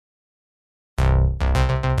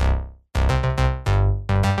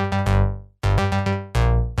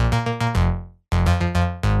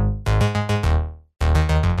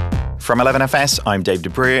From 11FS, I'm Dave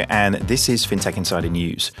DeBruy, and this is FinTech Insider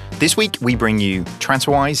News. This week, we bring you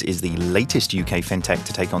TransferWise is the latest UK fintech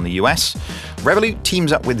to take on the US. Revolut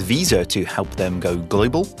teams up with Visa to help them go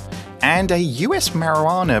global. And a US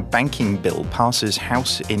marijuana banking bill passes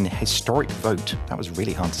House in historic vote. That was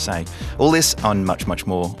really hard to say. All this and much, much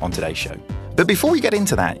more on today's show. But before we get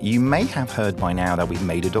into that, you may have heard by now that we've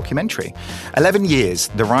made a documentary. 11 Years,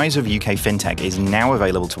 The Rise of UK FinTech is now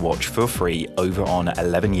available to watch for free over on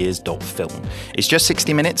 11years.film. It's just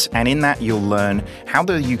 60 minutes, and in that you'll learn how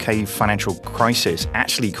the UK financial crisis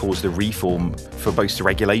actually caused the reform for both the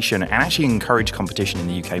regulation and actually encourage competition in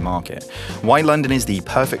the UK market. Why London is the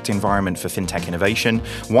perfect environment for FinTech innovation,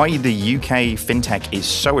 why the UK FinTech is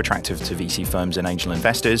so attractive to VC firms and angel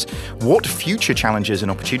investors, what future challenges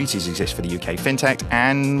and opportunities exist for the UK FinTech,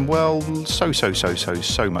 and, well, so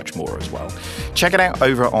much more as well. Check it out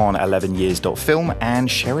over on 11years.film and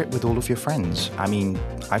share it with all of your friends. I mean,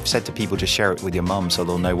 I've said to people, just share it with your mum so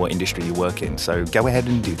they'll know what industry you work in. So go ahead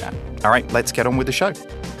and do that. All right, let's get on with the show.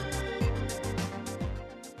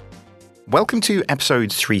 Welcome to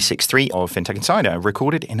episode 363 of FinTech Insider,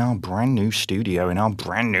 recorded in our brand new studio, in our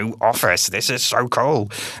brand new office. This is so cool.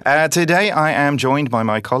 Today I am joined by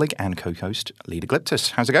my colleague and co-host, Leda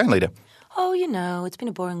Glyptis. How's it going, Leda? Oh, you know, it's been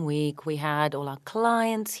a boring week. We had all our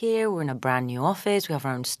clients here. We're in a brand new office. We have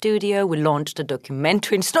our own studio. We launched a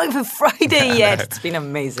documentary. It's not even Friday yet. It's been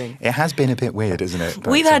amazing. It has been a bit weird, isn't it?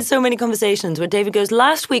 We've had so many conversations where David goes,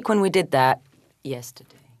 last week when we did that,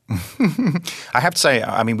 yesterday. I have to say,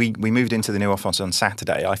 I mean, we moved into the new office on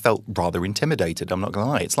Saturday. I felt rather intimidated, I'm not going to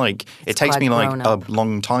lie. It's like, it takes me like a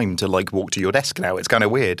long time to like walk to your desk now. It's kind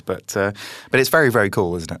of weird, but it's very, very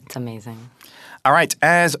cool, isn't it? It's amazing. All right,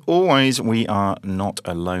 as always, we are not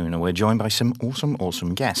alone. We're joined by some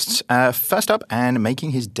awesome guests. First up, and making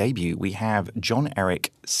his debut, we have John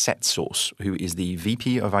Eric Setsource, who is the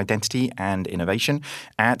VP of Identity and Innovation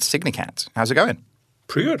at Signicat. How's it going?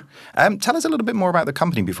 Pretty good. Tell us a little bit more about the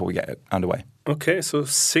company before we get underway. Okay, so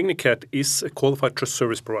Signicat is a qualified trust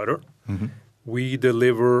service provider. Mm-hmm. We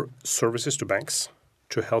deliver services to banks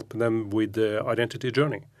to help them with the identity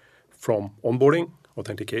journey, from onboarding,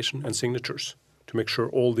 authentication, and signatures, to make sure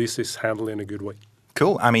all this is handled in a good way.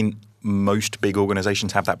 Cool. I mean, most big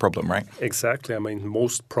organizations have that problem, right? Exactly. I mean,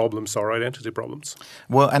 most problems are identity problems.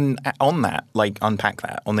 Well, and on that, like unpack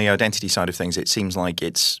that, on the identity side of things, it seems like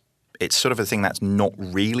it's sort of a thing that's not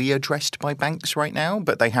really addressed by banks right now,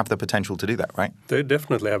 but they have the potential to do that, right? They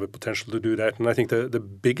definitely have a potential to do that. And I think the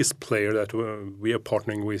biggest player that we are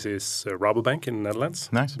partnering with is Rabobank in the Netherlands,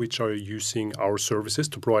 nice. Which are using our services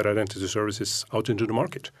to provide identity services out into the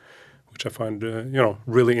market, which I find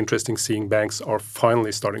really interesting, seeing banks are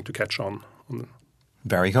finally starting to catch on.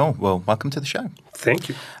 Very cool. Well, welcome to the show. Thank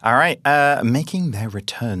you. All right. Making their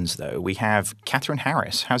returns, though, we have Catherine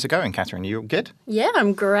Harris. How's it going, Catherine? You good? Yeah,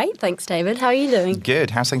 I'm great. Thanks, David. How are you doing? Good.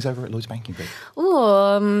 How's things over at Lloyds Banking Group?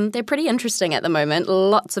 They're pretty interesting at the moment.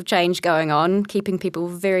 Lots of change going on, keeping people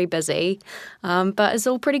very busy, but it's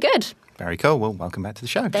all pretty good. Very cool. Well, welcome back to the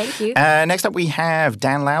show. Thank you. Next up, we have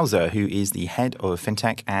Dan Lauser, who is the head of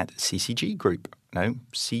FinTech at CC Group.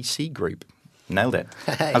 Nailed it.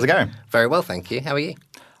 Hey. How's it going? Very well, thank you. How are you?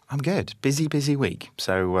 I'm good. Busy week.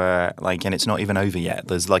 So, and it's not even over yet.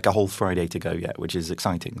 There's like a whole Friday to go yet, which is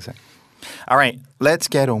exciting. So, all right, let's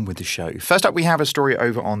get on with the show. First up, we have a story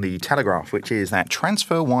over on the Telegraph, which is that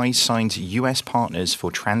TransferWise signs US partners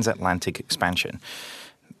for transatlantic expansion.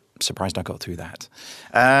 Surprised I got through that.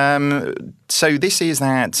 So this is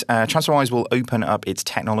that TransferWise will open up its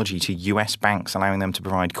technology to US banks, allowing them to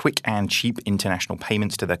provide quick and cheap international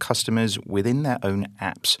payments to their customers within their own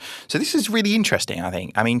apps. So this is really interesting, I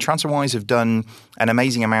think. I mean, TransferWise have done an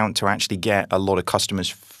amazing amount to actually get a lot of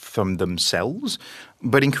customers from themselves.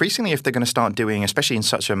 But increasingly, if they're going to start doing, especially in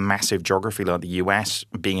such a massive geography like the US,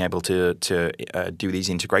 being able to do these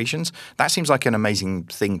integrations, that seems like an amazing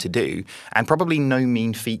thing to do, and probably no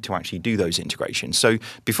mean feat to actually do those integrations. So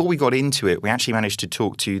before we got into it, we actually managed to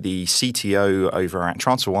talk to the CTO over at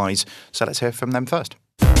TransferWise. So let's hear from them first.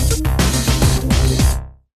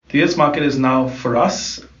 The US market is now, for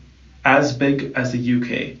us, as big as the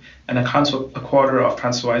UK and accounts for a quarter of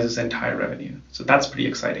TransferWise's entire revenue. So that's pretty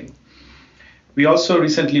exciting. We also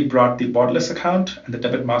recently brought the Borderless account and the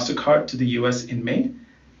Debit MasterCard to the US in May,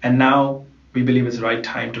 and now we believe it's the right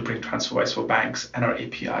time to bring TransferWise for banks and our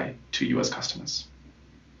API to US customers.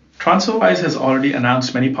 TransferWise has already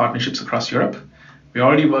announced many partnerships across Europe. We're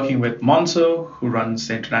already working with Monzo, who runs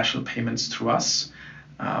the international payments through us,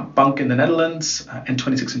 Bank in the Netherlands, and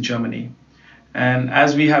 26 in Germany. And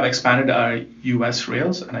as we have expanded our US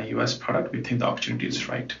rails and our US product, we think the opportunity is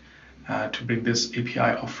right to bring this API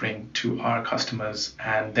offering to our customers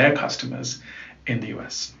and their customers in the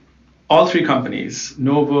US. All three companies,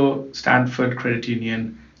 Novo, Stanford Credit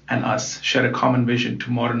Union, and us, share a common vision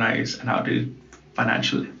to modernize an outdated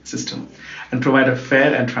financial system and provide a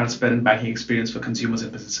fair and transparent banking experience for consumers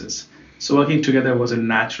and businesses. So working together was a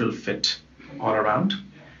natural fit all around.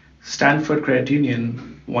 Stanford Credit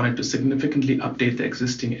Union wanted to significantly update the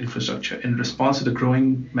existing infrastructure in response to the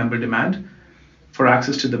growing member demand for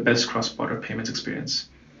access to the best cross-border payments experience.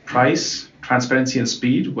 Price, transparency, and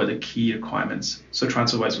speed were the key requirements, so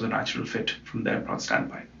TransferWise was a natural fit from their broad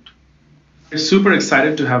standpoint. We're super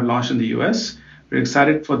excited to have launched in the US. We're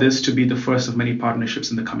excited for this to be the first of many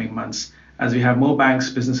partnerships in the coming months, as we have more banks,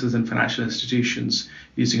 businesses, and financial institutions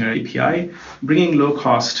using our API, bringing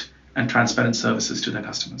low-cost and transparent services to their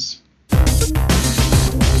customers.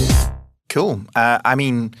 Cool.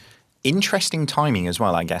 Interesting timing as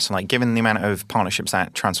well, I guess. Like, given the amount of partnerships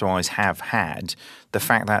that TransferWise have had, the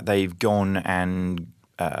fact that they've gone and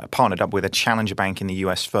partnered up with a challenger bank in the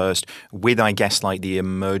US first, with, I guess, like the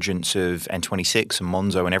emergence of N26 and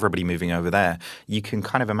Monzo and everybody moving over there, you can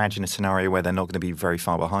kind of imagine a scenario where they're not going to be very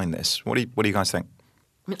far behind this. What do you guys think?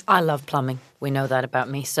 I love plumbing. We know that about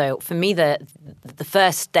me. So for me, the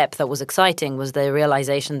first step that was exciting was the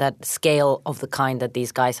realization that scale of the kind that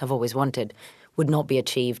these guys have always wanted would not be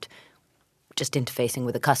achieved just interfacing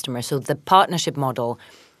with the customer. So the partnership model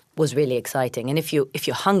was really exciting. And if you're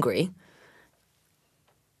hungry,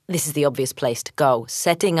 this is the obvious place to go.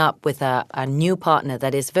 Setting up with a new partner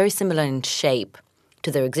that is very similar in shape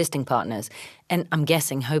to their existing partners. And I'm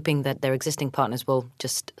guessing, hoping that their existing partners will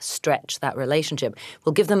just stretch that relationship,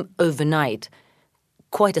 will give them overnight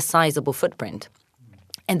quite a sizable footprint.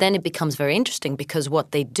 And then it becomes very interesting because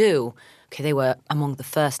what they do, they were among the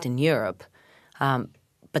first in Europe,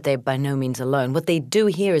 but they're by no means alone. What they do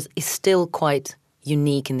here is still quite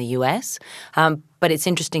unique in the US, but it's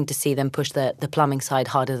interesting to see them push the plumbing side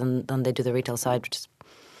harder than they do the retail side,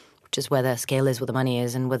 which is where the scale is, where the money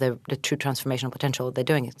is, and where the true transformational potential they're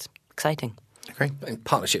doing. It's exciting. Great.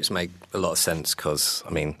 Partnerships make a lot of sense because,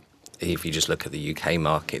 if you just look at the UK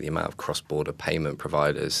market, the amount of cross-border payment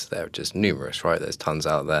providers, they're just numerous, right? There's tons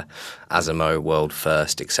out there. Azimo, World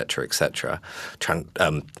First, et cetera,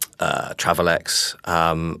 Travelex.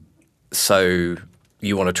 So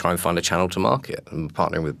you want to try and find a channel to market, and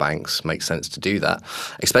partnering with banks makes sense to do that,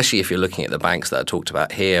 especially if you're looking at the banks that I talked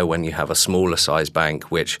about here, when you have a smaller size bank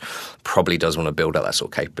which probably does want to build out that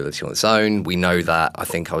sort of capability on its own. We know that. I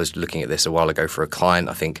think I was looking at this a while ago for a client.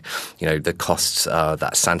 I think, the costs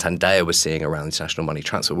that Santander was seeing around international money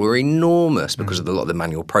transfer were enormous because of a lot of the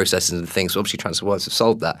manual processes and things. So obviously TransferWise have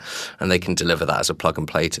solved that, and they can deliver that as a plug and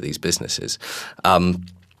play to these businesses.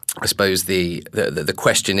 I suppose the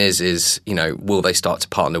question is will they start to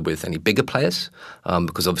partner with any bigger players?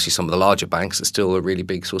 Because obviously some of the larger banks are still a really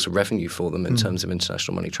big source of revenue for them in terms of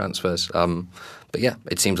international money transfers. But yeah,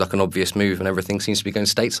 it seems like an obvious move, and everything seems to be going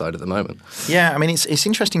stateside at the moment. Yeah, it's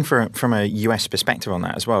interesting from a US perspective on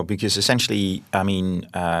that as well, because essentially,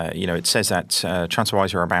 it says that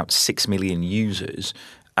TransferWise are about 6 million users.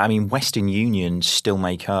 Western Union still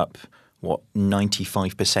make up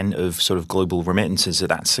 95% of sort of global remittances at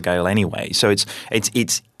that scale anyway. So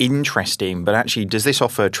it's interesting, but actually, does this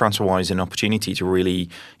offer TransferWise an opportunity to really,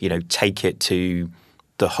 take it to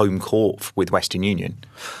the home court with Western Union?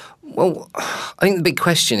 Well, I think the big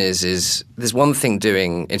question is there's one thing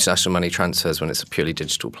doing international money transfers when it's a purely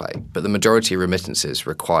digital play, but the majority of remittances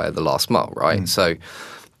require the last mile, right? So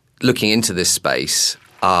looking into this space,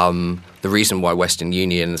 the reason why Western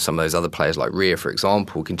Union and some of those other players like Ria, for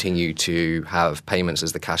example, continue to have payments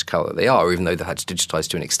as the cash cow that they are, even though they've had to digitize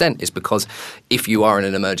to an extent, is because if you are in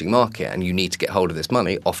an emerging market and you need to get hold of this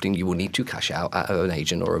money, often you will need to cash out at an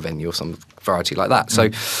agent or a venue or some variety like that. So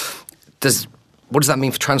what does that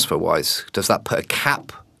mean for TransferWise? Does that put a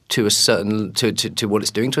cap to a certain to what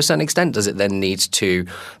it's doing to a certain extent? Does it then need to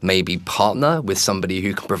maybe partner with somebody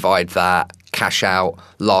who can provide that cash out,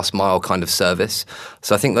 last mile kind of service?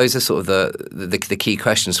 So I think those are sort of the key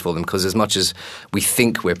questions for them, because as much as we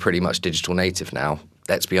think we're pretty much digital native now,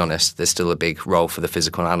 let's be honest, there's still a big role for the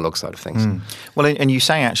physical and analog side of things. Well, and you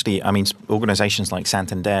say actually, organizations like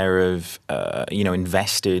Santander have,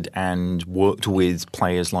 invested and worked with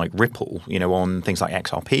players like Ripple, on things like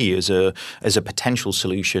XRP as a potential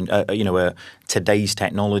solution, today's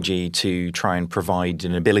technology to try and provide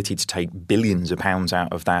an ability to take billions of pounds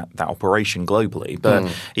out of that operation globally.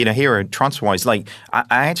 But, here at TransferWise, I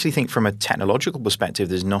actually think from a technological perspective,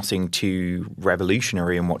 there's nothing too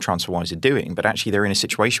revolutionary in what TransferWise are doing, but actually they're in a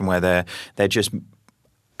situation where they're just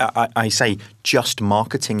I say just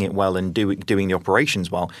marketing it well and doing the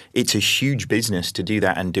operations well. It's a huge business to do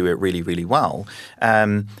that and do it really, really well.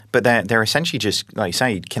 But they're essentially just, like you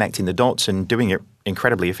say, connecting the dots and doing it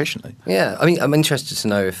incredibly efficiently. Yeah, I mean, I'm interested to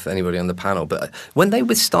know if anybody on the panel, but when they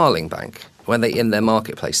with Starling Bank, when they in their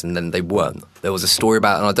marketplace and then they weren't, there was a story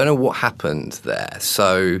about, and I don't know what happened there.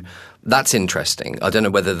 So that's interesting. I don't know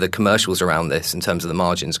whether the commercials around this, in terms of the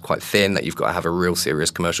margins, are quite thin, that you've got to have a real serious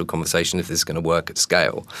commercial conversation if this is going to work at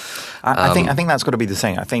scale. I think that's got to be the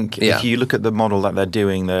thing. I think if you look at the model that they're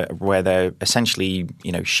doing, where they're essentially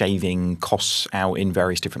shaving costs out in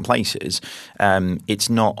various different places, it's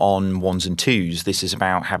not on ones and twos. This is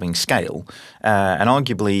about having scale, and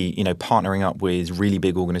arguably partnering up with really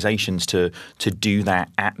big organisations to do that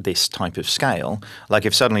at this type of scale. Like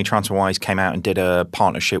if suddenly TransferWise came out and did a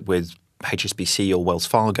partnership with HSBC or Wells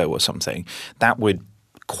Fargo or something, that would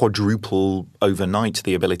quadruple overnight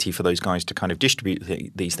the ability for those guys to kind of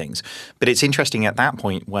distribute these things. But it's interesting at that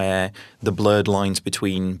point where the blurred lines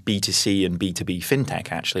between B2C and B2B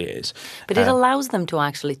fintech actually is. But it allows them to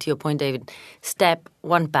actually, to your point, David, step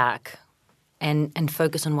one back and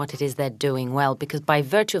focus on what it is they're doing well, because by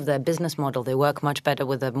virtue of their business model, they work much better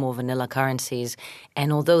with the more vanilla currencies.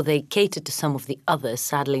 And although they cater to some of the others,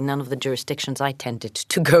 sadly, none of the jurisdictions I tended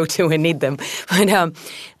to go to and need them.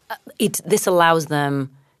 But this allows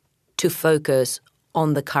them to focus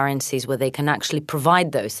on the currencies where they can actually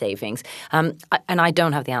provide those savings. And I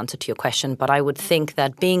don't have the answer to your question, but I would think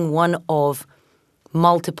that being one of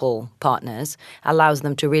multiple partners allows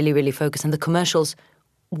them to really, really focus. And the commercials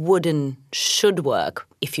would and should work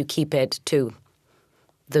if you keep it to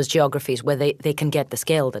those geographies where they can get the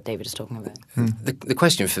scale that David is talking about. The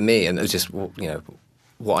question for me, and it's just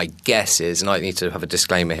what I guess is, and I need to have a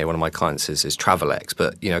disclaimer here, one of my clients is Travelex,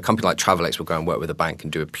 but a company like Travelex will go and work with a bank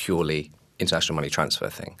and do a purely international money transfer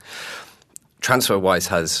thing. TransferWise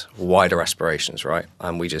has wider aspirations, right?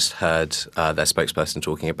 And we just heard their spokesperson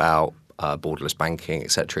talking about borderless banking,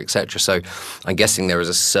 et cetera, et cetera. So I'm guessing there is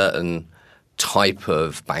a certain type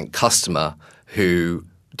of bank customer who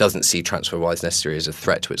doesn't see TransferWise necessarily as a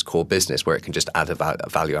threat to its core business, where it can just add a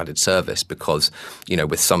value-added service, because,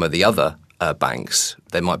 with some of the other banks,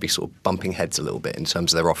 they might be sort of bumping heads a little bit in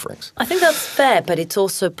terms of their offerings. I think that's fair, but it's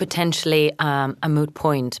also potentially a moot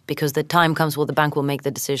point, because the time comes where the bank will make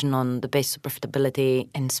the decision on the basis of profitability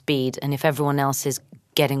and speed, and if everyone else is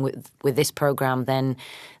getting with this program, then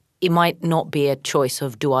it might not be a choice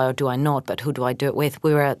of do I or do I not, but who do I do it with?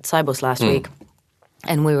 We were at Sibos last week,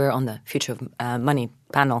 and we were on the Future of Money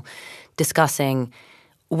panel discussing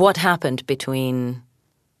what happened between,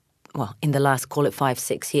 in the last, call it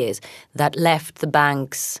 5-6 years, that left the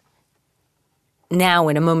banks now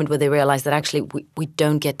in a moment where they realize that actually we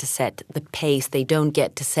don't get to set the pace, they don't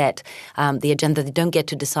get to set the agenda, they don't get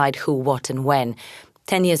to decide who, what, and when.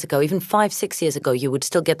 10 years ago, even 5-6 years ago, you would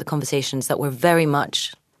still get the conversations that were very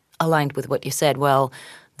much aligned with what you said. Well,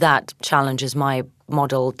 that challenges my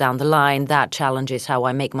model down the line. That challenges how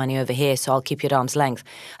I make money over here, so I'll keep you at arm's length.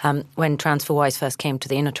 When TransferWise first came to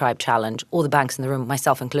the Intertribe Challenge, all the banks in the room,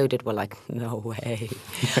 myself included, were like, no way.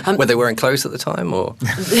 Were they wearing clothes at the time, or?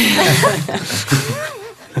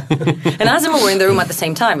 And Azima were in the room at the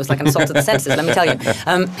same time. It was like an assault to the senses, let me tell you.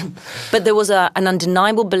 But there was an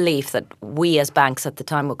undeniable belief that we as banks at the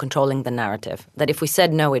time were controlling the narrative, that if we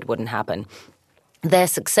said no, it wouldn't happen. Their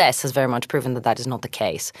success has very much proven that is not the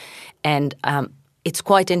case. And it's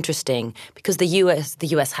quite interesting because the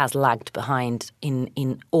US has lagged behind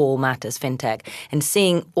in all matters fintech, and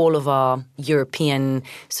seeing all of our European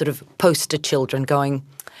sort of poster children going,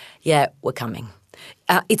 yeah, we're coming.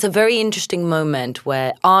 It's a very interesting moment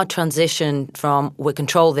where our transition from we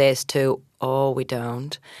control this to we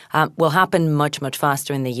don't will happen much, much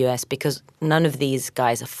faster in the US, because none of these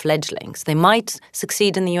guys are fledglings. They might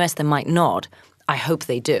succeed in the US, they might not. I hope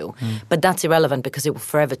they do. But that's irrelevant, because it will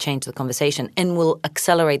forever change the conversation and will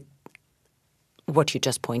accelerate what you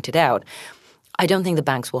just pointed out. I don't think the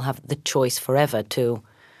banks will have the choice forever to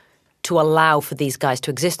allow for these guys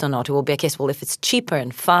to exist or not. It will be a case, well, if it's cheaper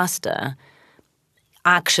and faster,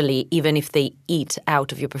 actually, even if they eat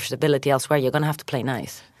out of your profitability elsewhere, you're going to have to play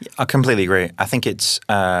nice. I completely agree. I think it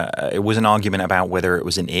was an argument about whether it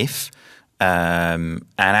was an if, and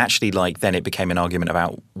actually, then it became an argument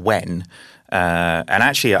about when. And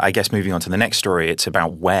actually, I guess moving on to the next story, it's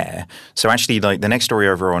about where. So actually, the next story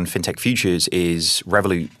over on FinTech Futures is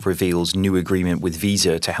Revolut reveals new agreement with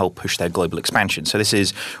Visa to help push their global expansion. So this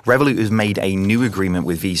is Revolut has made a new agreement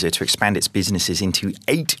with Visa to expand its businesses into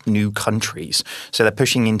 8 new countries. So they're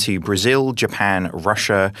pushing into Brazil, Japan,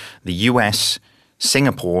 Russia, the US,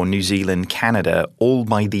 Singapore, New Zealand, Canada, all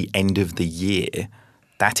by the end of the year.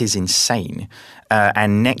 That is insane.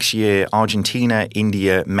 And next year, Argentina,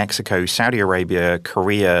 India, Mexico, Saudi Arabia,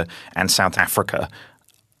 Korea, and South Africa.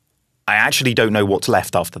 I actually don't know what's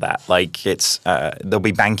left after that. Like they'll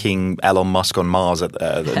be banking Elon Musk on Mars at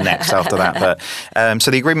next after that. But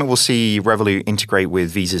so the agreement will see Revolut integrate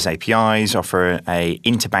with Visa's APIs, offer a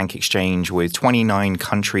interbank exchange with 29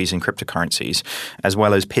 countries and cryptocurrencies, as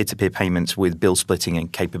well as peer-to-peer payments with bill splitting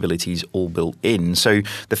and capabilities all built in. So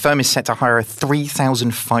the firm is set to hire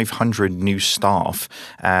 3,500 new staff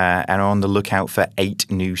and are on the lookout for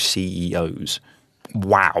 8 new CEOs.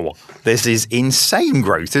 Wow, this is insane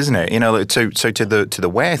growth, isn't it? So to the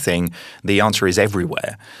where thing, the answer is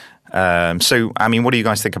everywhere. So, I mean, what do you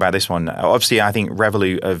guys think about this one? Obviously, I think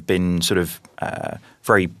Revolut have been sort of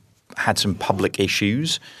had some public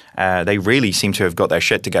issues. They really seem to have got their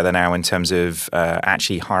shit together now in terms of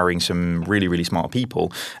actually hiring some really, really smart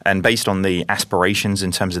people. And based on the aspirations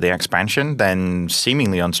in terms of the expansion, then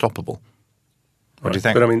seemingly unstoppable. What do you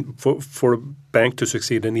think? But I mean, for a bank to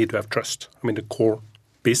succeed, they need to have trust. I mean, the core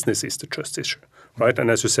business is the trust issue, right?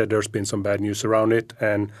 And as you said, there's been some bad news around it.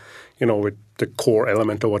 And, with the core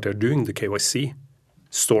element of what they're doing, the KYC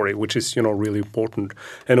story, which is, really important.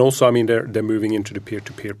 And also, I mean, they're moving into the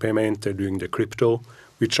peer-to-peer payment. They're doing the crypto,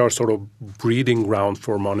 which are sort of breeding ground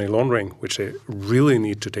for money laundering, which they really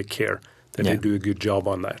need to take care that they do a good job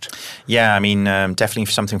on that. Yeah, I mean, definitely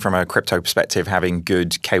something from a crypto perspective, having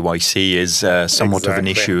good KYC is somewhat of an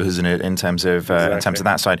issue, isn't it, in terms of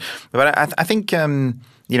that side. But I think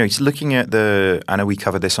looking at I know we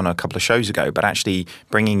covered this on a couple of shows ago, but actually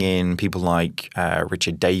bringing in people like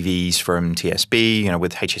Richard Davies from TSB,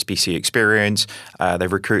 with HSBC experience.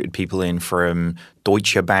 They've recruited people in from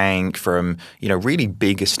Deutsche Bank, from really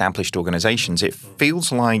big established organizations. It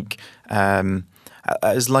feels like.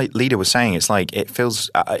 As Lida was saying, it's like it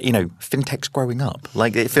feels, fintech's growing up.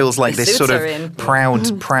 Like it feels like this sort of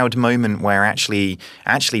proud moment where actually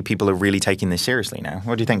people are really taking this seriously now.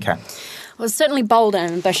 What do you think, Kat? Well, it's certainly bold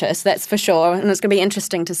and ambitious, that's for sure. And it's going to be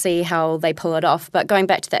interesting to see how they pull it off. But going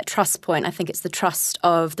back to that trust point, I think it's the trust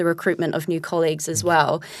of the recruitment of new colleagues as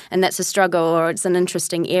well. And that's a struggle, or it's an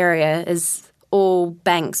interesting area, is all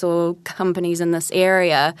banks or companies in this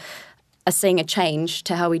area are seeing a change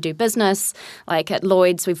to how we do business. Like at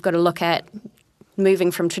Lloyds, we've got to look at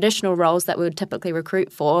moving from traditional roles that we would typically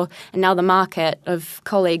recruit for, and now the market of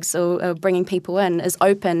colleagues or bringing people in is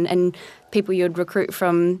open, and people you would recruit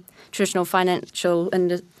from traditional financial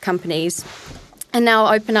companies and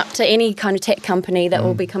now open up to any kind of tech company that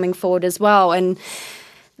will be coming forward as well. And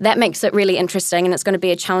that makes it really interesting, and it's going to be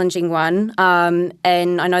a challenging one. And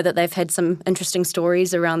I know that they've had some interesting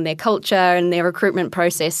stories around their culture and their recruitment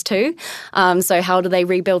process too. So how do they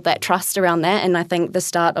rebuild that trust around that? And I think the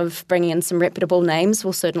start of bringing in some reputable names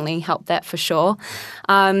will certainly help that for sure.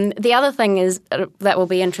 The other thing is that will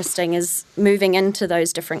be interesting is moving into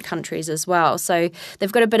those different countries as well. So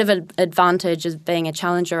they've got a bit of an advantage as being a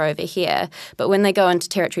challenger over here. But when they go into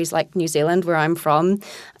territories like New Zealand, where I'm from,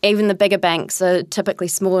 even the bigger banks are typically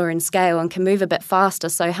smaller in scale and can move a bit faster.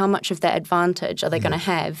 So how much of that advantage are they going to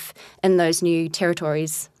have in those new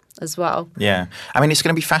territories as well? Yeah. I mean, it's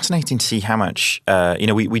going to be fascinating to see how much,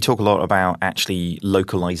 we talk a lot about actually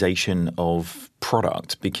localization of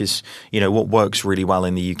product because, what works really well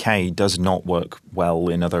in the UK does not work well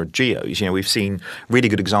in other geos. We've seen really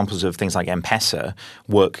good examples of things like M-Pesa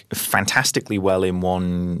work fantastically well in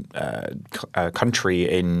one country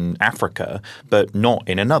in Africa, but not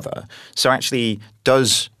in another. So actually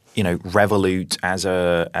does, Revolut as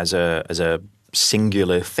a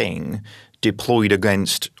singular thing deployed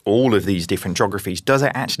against all of these different geographies, does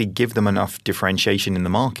it actually give them enough differentiation in the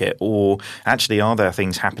market? Or actually are there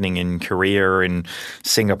things happening in Korea and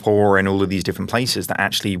Singapore and all of these different places that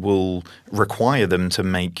actually will require them to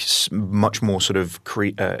make much more sort of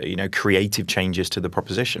creative changes to the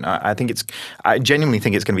proposition? I genuinely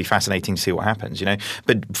think it's going to be fascinating to see what happens,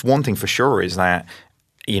 But one thing for sure is that,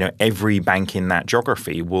 every bank in that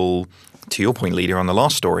geography will, to your point, Lida, on the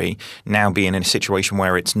last story, now being in a situation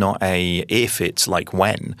where it's not a if, it's like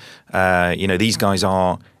when. These guys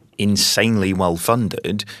are insanely well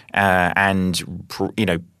funded and,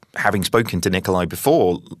 having spoken to Nikolai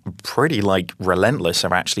before, pretty relentless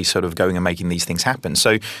of actually sort of going and making these things happen.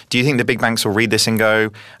 So do you think the big banks will read this and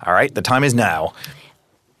go, all right, the time is now?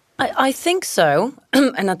 I think so.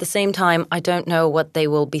 And at the same time, I don't know what they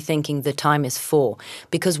will be thinking the time is for.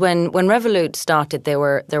 Because when Revolut started, they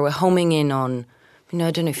were homing in on,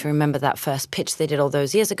 I don't know if you remember that first pitch they did all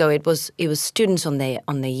those years ago. It was students on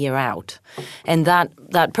the year out. And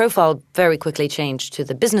that profile very quickly changed to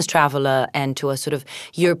the business traveler and to a sort of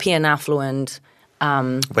European affluent.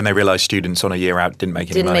 When they realized students on a year out didn't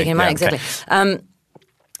make any money. Exactly.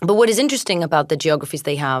 But what is interesting about the geographies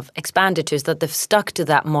they have expanded to is that they've stuck to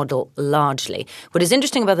that model largely. What is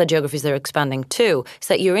interesting about the geographies they're expanding to is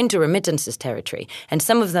that you're into remittances territory. And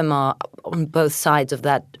some of them are on both sides of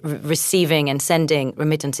that, receiving and sending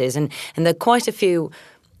remittances. And there are quite a few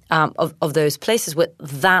of those places where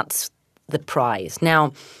that's the prize.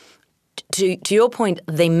 Now, to your point,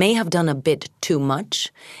 they may have done a bit too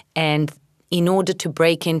much, and in order to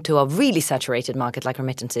break into a really saturated market like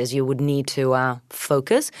remittances, you would need to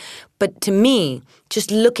focus. But to me,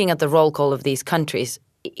 just looking at the roll call of these countries,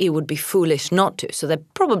 it would be foolish not to. So they're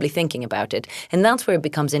probably thinking about it. And that's where it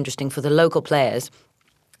becomes interesting for the local players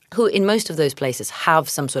who in most of those places have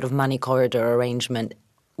some sort of money corridor arrangement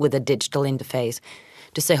with a digital interface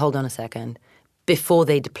to say, hold on a second, before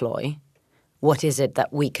they deploy, what is it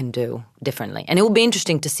that we can do differently? And it will be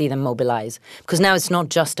interesting to see them mobilize, because now it's not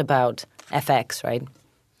just about FX, right?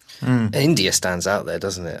 India stands out there,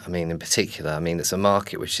 doesn't it? I mean, in particular, it's a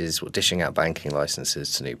market which is dishing out banking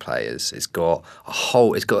licenses to new players. It's got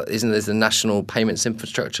isn't there the national payments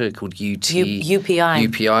infrastructure called UPI.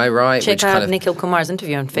 UPI, right? Check out Nikhil Kumar's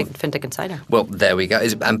interview on FinTech Insider. Well, there we go.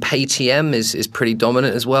 And Paytm is pretty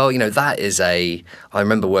dominant as well. That is I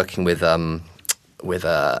remember working with a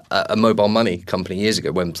mobile money company years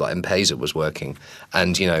ago when M-Pesa was working,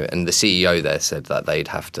 and and the CEO there said that they'd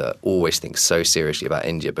have to always think so seriously about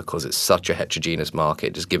India because it's such a heterogeneous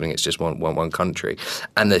market, just given it's just one country,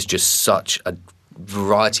 and there's just such a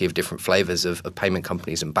variety of different flavors of payment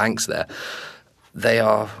companies and banks there. They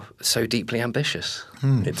are so deeply ambitious.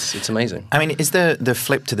 It's amazing. Is the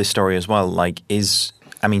flip to this story as well?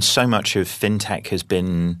 So much of fintech has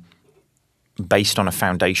been based on a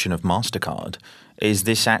foundation of MasterCard. Is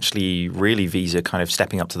this actually really Visa kind of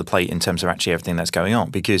stepping up to the plate in terms of actually everything that's going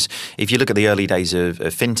on? Because if you look at the early days of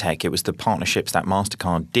fintech, it was the partnerships that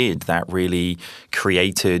MasterCard did that really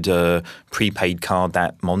created a prepaid card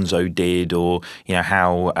that Monzo did, or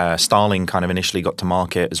how Starling kind of initially got to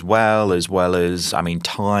market as well as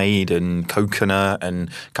Tide and Coconut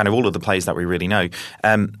and kind of all of the players that we really know.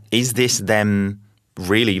 Is this them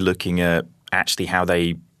really looking at actually how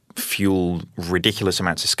they fuel ridiculous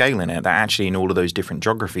amounts of scale in it, that actually in all of those different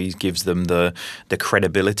geographies gives them the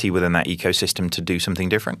credibility within that ecosystem to do something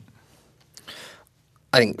different?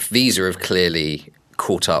 I think Visa have clearly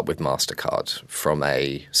caught up with MasterCard from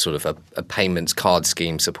a sort of a payments card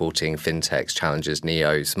scheme supporting fintechs, challengers,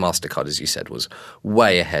 neos. MasterCard, as you said, was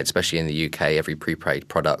way ahead, especially in the UK. Every prepaid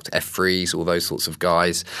product, F-Freeze, all those sorts of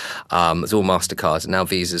guys. It's all MasterCard. Now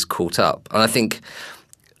Visa's caught up. And I think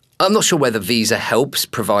I'm not sure whether Visa helps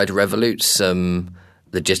provide Revolut some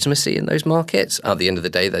legitimacy in those markets. At the end of the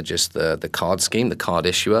day, they're just the card scheme, the card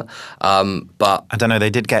issuer. But I don't know.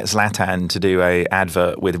 They did get Zlatan to do a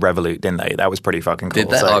advert with Revolut, didn't they? That was pretty fucking cool.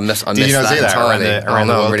 Did they? So, I missed did you not that see that entirely. around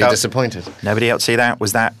the I'm World really Cup? disappointed. Nobody else see that?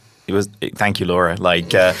 Was that? It was. Thank you, Laura.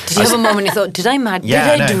 Did you have a moment you thought, did I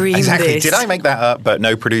dream exactly. this? Did I make that up? But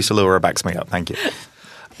no, producer Laura backs me up. Thank you.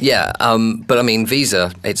 Yeah, but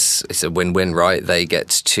Visa, it's a win-win, right? They get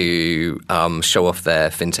to show off their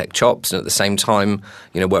fintech chops and at the same time,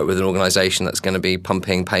 work with an organisation that's going to be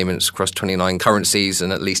pumping payments across 29 currencies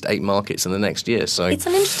and at least 8 markets in the next year. So it's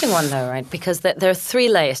an interesting one though, right? Because there are 3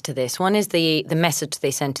 layers to this. One is the message they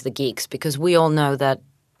send to the geeks, because we all know that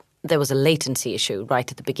there was a latency issue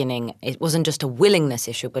right at the beginning. It wasn't just a willingness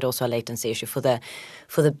issue, but also a latency issue for the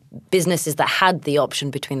businesses that had the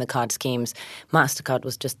option between the card schemes. MasterCard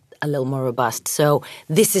was just a little more robust. So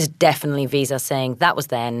this is definitely Visa saying that was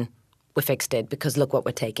then, we fixed it because look what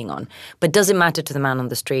we're taking on. But does it matter to the man on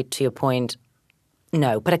the street, to your point?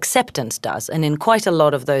 No, but acceptance does. And in quite a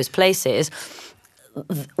lot of those places,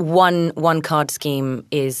 one card scheme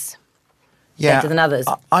is better than others.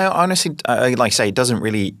 I honestly, like I say, it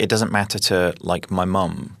doesn't matter to my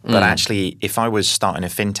mum. But actually, if I was starting a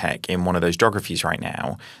fintech in one of those geographies right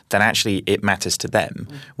now, then actually it matters to them,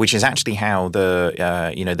 which is actually how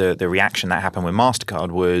the reaction that happened with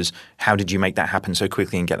MasterCard was, how did you make that happen so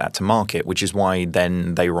quickly and get that to market? Which is why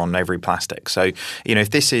then they were on every plastic. So,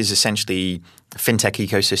 if this is essentially fintech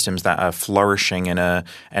ecosystems that are flourishing in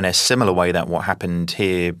a similar way that what happened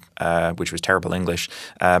here, which was terrible English,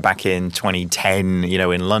 back in 2010,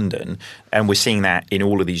 in London, and we're seeing that in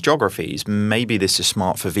all of these geographies, maybe this is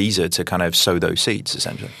smart for Visa to kind of sow those seeds,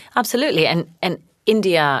 essentially. Absolutely. And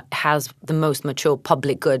India has the most mature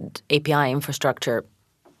public good API infrastructure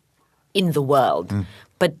in the world.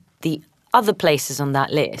 But the other places on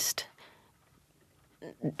that list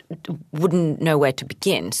wouldn't know where to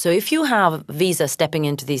begin. So if you have Visa stepping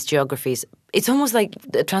into these geographies, it's almost like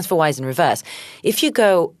TransferWise in reverse. If you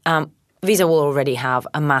go, Visa will already have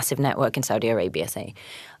a massive network in Saudi Arabia, say,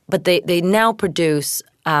 but they now produce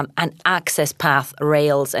an access path,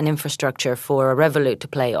 rails, and infrastructure for a Revolut to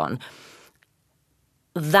play on,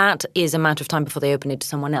 that is a matter of time before they open it to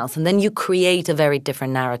someone else. And then you create a very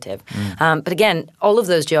different narrative. But again, all of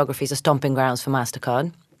those geographies are stomping grounds for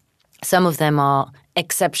MasterCard. Some of them are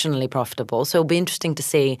exceptionally profitable. So it'll be interesting to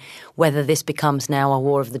see whether this becomes now a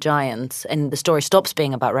war of the giants and the story stops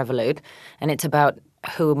being about Revolut and it's about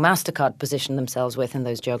who MasterCard position themselves with in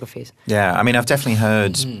those geographies. Yeah, I mean, I've definitely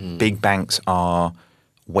heard big banks are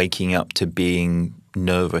waking up to being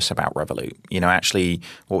nervous about Revolut. Actually,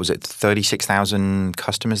 what was it, 36,000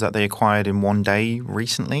 customers that they acquired in one day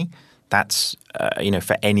recently? That's,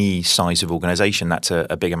 for any size of organization, that's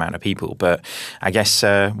a big amount of people. But I guess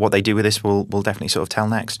what they do with this will definitely sort of tell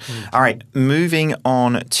next. All right, moving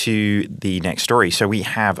on to the next story. So we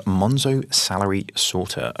have Monzo Salary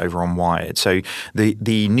Sorter over on Wired. So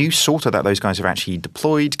the new sorter that those guys have actually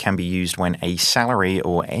deployed can be used when a salary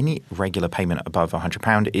or any regular payment above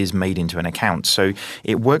 £100 is made into an account. So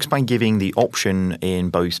it works by giving the option in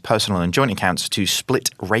both personal and joint accounts to split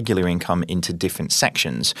regular income into different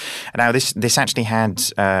sections. Now, this actually had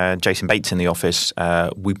Jason Bates in the office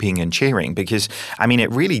whooping and cheering because, I mean, it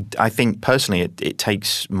really, I think personally, it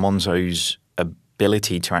takes Monzo's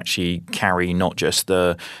ability to actually carry not just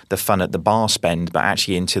the fun at the bar spend, but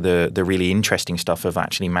actually into the really interesting stuff of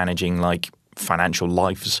actually managing like financial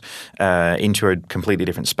lives into a completely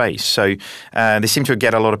different space. So they seem to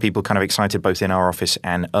get a lot of people kind of excited both in our office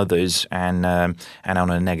and others. And on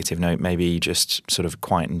a negative note, maybe just sort of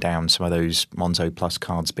quieten down some of those Monzo Plus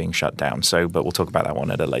cards being shut down. But we'll talk about that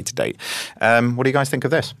one at a later date. What do you guys think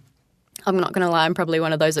of this? I'm not going to lie, I'm probably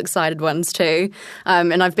one of those excited ones too.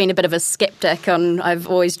 And I've been a bit of a skeptic I've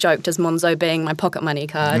always joked as Monzo being my pocket money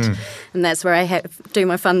card. And that's where I do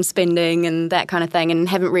my fun spending and that kind of thing and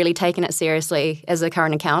haven't really taken it seriously as a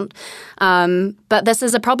current account. But this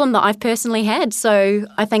is a problem that I've personally had. So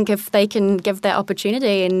I think if they can give that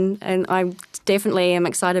opportunity and I definitely am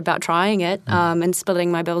excited about trying it and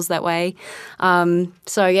splitting my bills that way.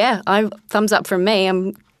 So yeah, thumbs up from me.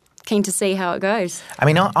 I'm keen to see how it goes. I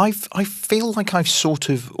mean, I feel like I've sort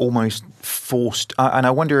of almost forced, and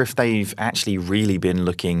I wonder if they've actually really been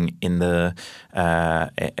looking in the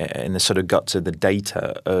sort of guts of the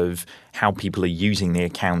data of how people are using the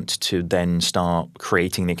account to then start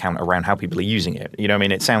creating the account around how people are using it. You know what I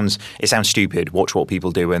mean? It sounds stupid. Watch what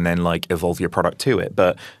people do and then like evolve your product to it.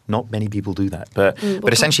 But not many people do that. But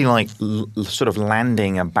essentially like sort of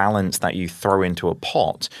landing a balance that you throw into a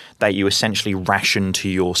pot that you essentially ration to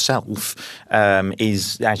yourself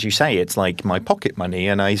is, as you say, it's like my pocket money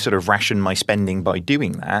and I sort of ration my spending by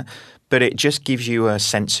doing that. But it just gives you a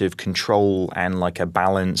sense of control and like a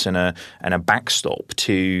balance and a backstop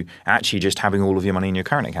to actually just having all of your money in your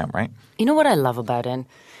current account, right? You know what I love about it?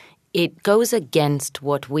 It goes against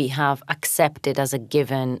what we have accepted as a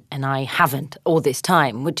given, and I haven't all this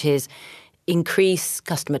time, which is increase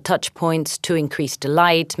customer touch points to increase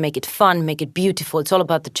delight, make it fun, make it beautiful. It's all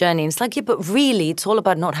about the journey. And it's like, yeah, but really it's all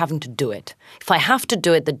about not having to do it. If I have to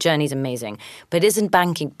do it, the journey's amazing. But isn't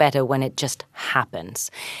banking better when it just happens?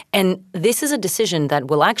 And this is a decision that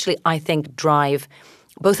will actually, I think, drive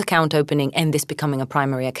both account opening and this becoming a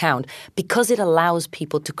primary account because it allows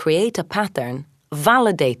people to create a pattern,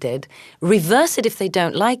 validate it, reverse it if they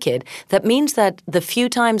don't like it. That means that the few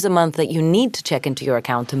times a month that you need to check into your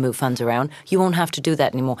account to move funds around, you won't have to do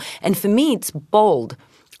that anymore. And for me, it's bold.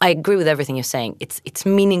 I agree with everything you're saying. It's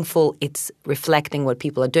meaningful. It's reflecting what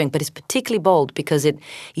people are doing. But it's particularly bold because it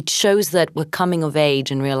shows that we're coming of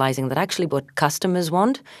age and realizing that actually what customers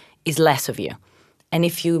want is less of you. And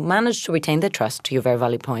if you manage to retain their trust, to your very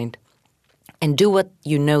valid point, and do what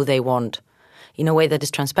you know they want in a way that is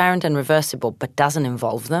transparent and reversible but doesn't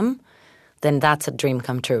involve them, then that's a dream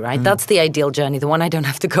come true, right? That's the ideal journey, the one I don't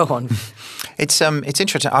have to go on. It's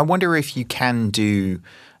interesting. I wonder if you can do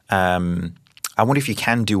all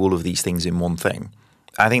of these things in one thing.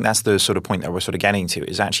 I think that's the sort of point that we're sort of getting to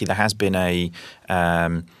is actually there has been I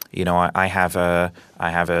have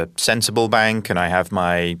a sensible bank and I have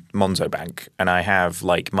my Monzo bank and I have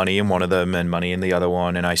like money in one of them and money in the other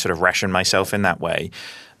one and I sort of ration myself in that way.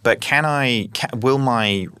 But will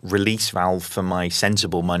my release valve for my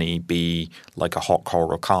sensible money be like a hot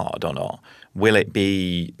coral card or not? Will it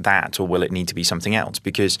be that or will it need to be something else?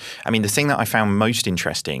 Because, I mean, the thing that I found most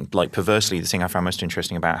interesting, like perversely, the thing I found most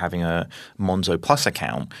interesting about having a Monzo Plus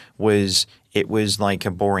account was it was like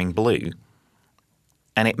a boring blue.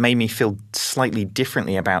 And it made me feel slightly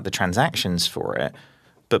differently about the transactions for it.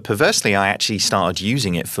 But perversely, I actually started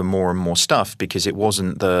using it for more and more stuff because it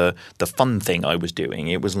wasn't the fun thing I was doing.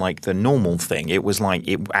 It was like the normal thing. It was like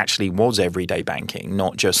it actually was everyday banking,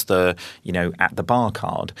 not just the, at the bar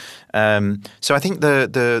card. So I think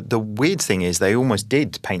the weird thing is they almost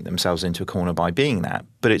did paint themselves into a corner by being that.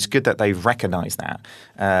 But it's good that they've recognized that.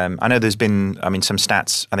 I know there's been, some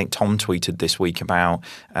stats, I think Tom tweeted this week about,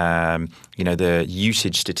 the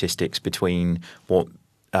usage statistics between what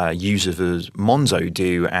users of Monzo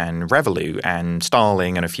do and Revolut and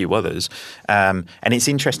Starling and a few others. And it's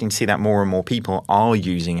interesting to see that more and more people are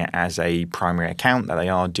using it as a primary account, that they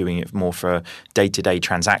are doing it more for day-to-day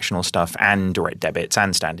transactional stuff and direct debits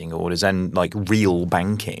and standing orders and like real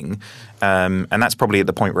banking. And that's probably at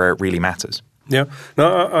the point where it really matters. Yeah.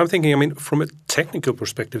 No, I'm thinking, from a technical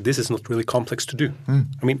perspective, this is not really complex to do.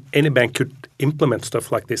 Any bank could implement stuff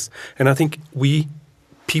like this. And I think we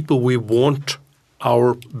want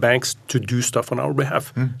our banks to do stuff on our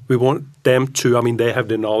behalf. We want them to, they have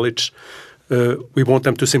the knowledge. We want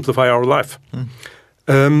them to simplify our life.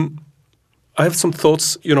 I have some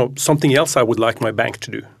thoughts, something else I would like my bank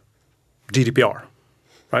to do. GDPR,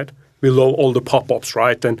 right? We love all the pop-ups,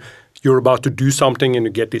 right? And you're about to do something and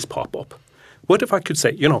you get this pop-up. What if I could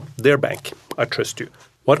say, their bank, I trust you.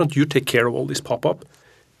 Why don't you take care of all this pop-up?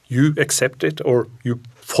 You accept it or you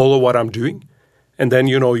follow what I'm doing. And then,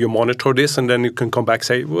 you monitor this and then you can come back and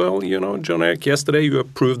say, well, Jon Erik, yesterday you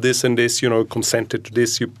approved this and this, consented to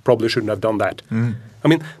this. You probably shouldn't have done that.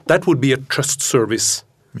 That would be a trust service.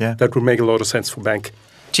 Yeah. That would make a lot of sense for bank.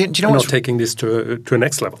 Do you know what's taking this to a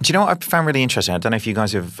next level? Do you know what I found really interesting? I don't know if you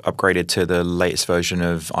guys have upgraded to the latest version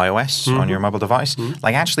of iOS on your mobile device.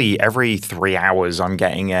 Like actually every 3 hours I'm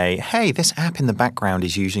getting hey, this app in the background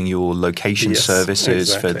is using your location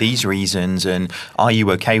services for these reasons and are you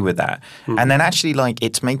okay with that? And then actually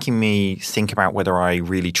it's making me think about whether I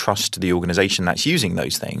really trust the organization that's using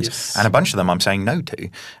those things. Yes. And a bunch of them I'm saying no to.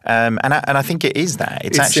 And I think it is that.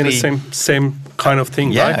 It's actually in the same kind of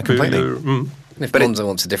thing, right? Yeah, completely. If Monzo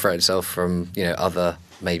wants to differentiate itself from, other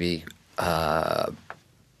maybe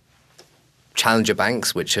challenger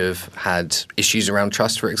banks which have had issues around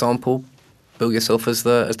trust, for example, build yourself as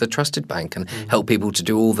the trusted bank and help people to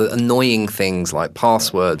do all the annoying things like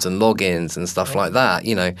passwords and logins and stuff like that.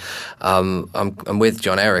 I'm with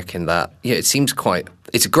Jon Erik in that. It seems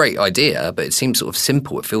it's a great idea, but it seems sort of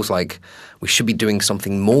simple. It feels like we should be doing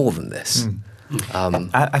something more than this.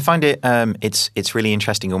 I find it's really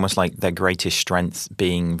interesting, almost like their greatest strength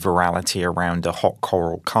being virality around a hot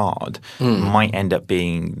coral card might end up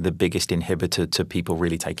being the biggest inhibitor to people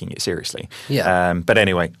really taking it seriously. Yeah. But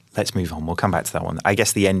anyway, let's move on. We'll come back to that one. I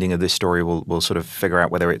guess the ending of this story will sort of figure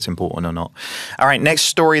out whether it's important or not. All right, next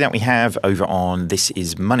story that we have over on This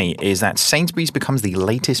Is Money is that Sainsbury's becomes the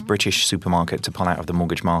latest British supermarket to pull out of the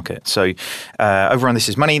mortgage market. So over on This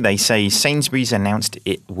Is Money, they say Sainsbury's announced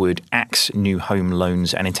it would axe new home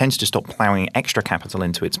loans and intends to stop ploughing extra capital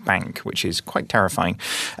into its bank, which is quite terrifying.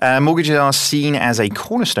 Mortgages are seen as a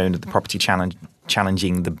cornerstone of the property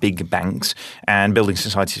challenging the big banks and building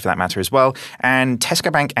societies for that matter as well. And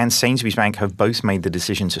Tesco Bank and Sainsbury's Bank have both made the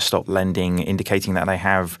decision to stop lending, indicating that they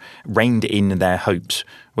have reined in their hopes,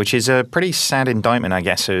 which is a pretty sad indictment, I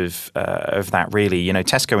guess, of that really.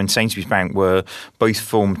 Tesco and Sainsbury's Bank were both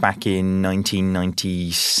formed back in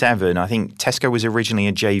 1997. I think Tesco was originally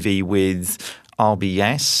a JV with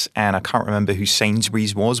RBS, and I can't remember who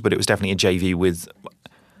Sainsbury's was, but it was definitely a JV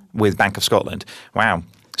with Bank of Scotland. Wow.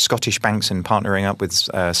 Scottish banks and partnering up with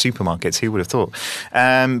supermarkets. Who would have thought?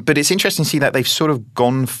 But it's interesting to see that they've sort of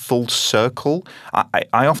gone full circle.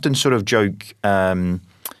 I often sort of joke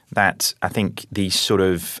that I think these sort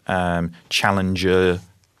of challenger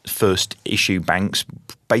first issue banks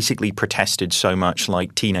basically protested so much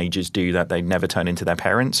like teenagers do that they'd never turn into their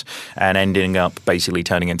parents and ending up basically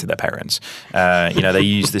turning into their parents. They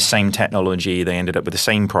use the same technology, they ended up with the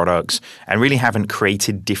same products and really haven't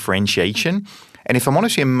created differentiation. And if I'm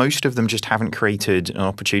honest with you, most of them just haven't created an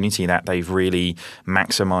opportunity that they've really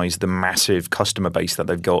maximized the massive customer base that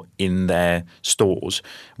they've got in their stores,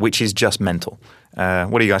 which is just mental.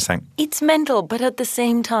 What do you guys think? It's mental, but at the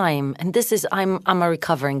same time, and this is, I'm a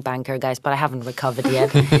recovering banker, guys, but I haven't recovered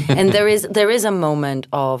yet. And there is a moment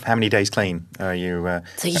of... How many days clean are you?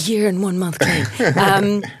 It's a year and 1 month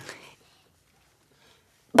clean.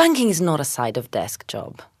 Banking is not a side of desk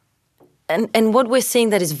job. And what we're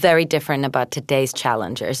seeing that is very different about today's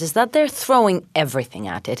challengers is that they're throwing everything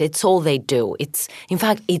at it. It's all they do. It's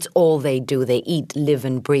all they do. They eat, live,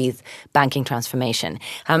 and breathe banking transformation.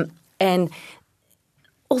 And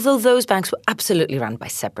although those banks were absolutely run by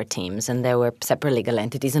separate teams and there were separate legal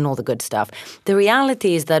entities and all the good stuff, the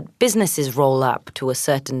reality is that businesses roll up to a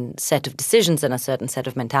certain set of decisions and a certain set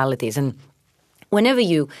of mentalities. And whenever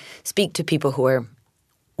you speak to people who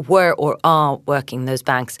were or are working in those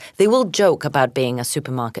banks, they will joke about being a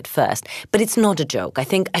supermarket first. But it's not a joke. I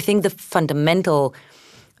think the fundamental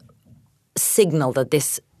signal that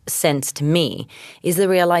this sends to me is the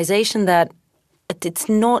realization that it's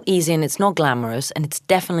not easy and it's not glamorous and it's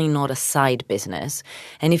definitely not a side business.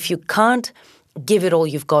 And if you can't give it all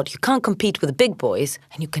you've got, you can't compete with the big boys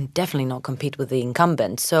and you can definitely not compete with the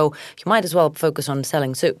incumbents. So you might as well focus on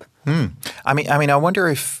selling soup. I mean, I wonder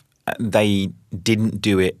if they didn't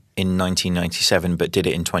do it in 1997 but did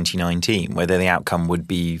it in 2019, whether the outcome would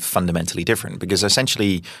be fundamentally different. Because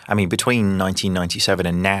essentially, I mean, between 1997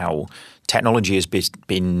 and now, technology has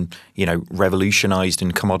been, revolutionized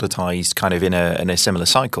and commoditized kind of in a similar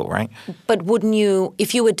cycle, right? But wouldn't you,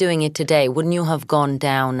 if you were doing it today, wouldn't you have gone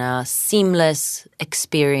down a seamless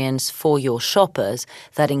experience for your shoppers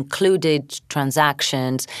that included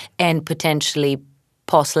transactions and potentially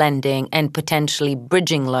POS lending and potentially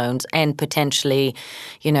bridging loans and potentially,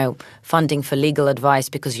 funding for legal advice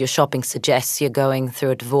because your shopping suggests you're going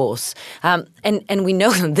through a divorce? And we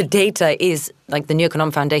know that the data is, like the New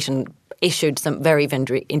Economic Foundation issued some very,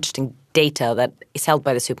 very interesting data that is held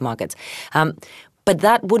by the supermarkets. But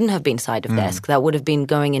that wouldn't have been side of desk. That would have been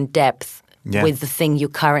going in depth with the thing you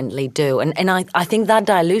currently do. And I think that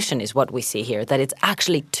dilution is what we see here, that it's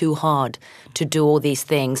actually too hard to do all these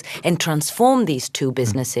things and transform these two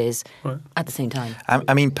businesses at the same time.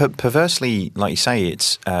 I mean, perversely, like you say,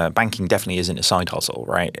 it's banking definitely isn't a side hustle,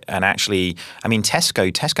 right? And actually, I mean,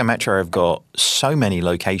 Tesco Metro have got so many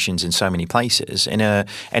locations in so many places. In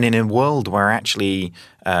a world where actually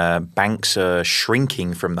banks are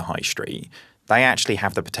shrinking from the high street, they actually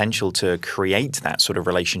have the potential to create that sort of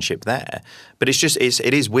relationship there. But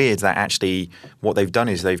it is weird that actually what they've done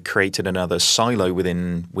is they've created another silo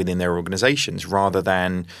within their organizations rather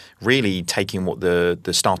than really taking what the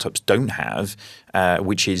startups don't have,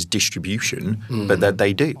 which is distribution, but that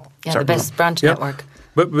they do. Yeah, the best branch network.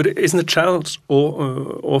 But isn't the challenge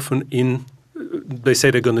often in they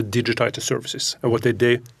say they're going to digitize the services. And what they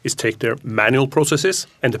do is take their manual processes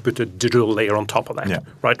and they put a digital layer on top of that,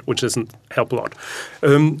 right? Which doesn't help a lot.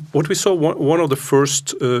 What we saw, one of the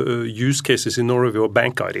first use cases in Norway was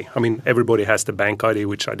Bank ID. I mean, everybody has the Bank ID,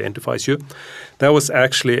 which identifies you. That was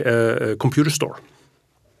actually a computer store.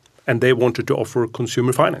 And they wanted to offer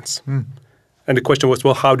consumer finance. And the question was,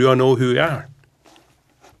 well, how do I know who you are?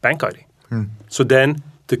 Bank ID. So then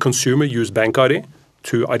the consumer used Bank ID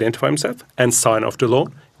to identify himself and sign off the loan.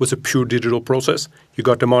 It was a pure digital process. You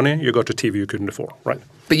got the money, you got the TV you couldn't afford, right?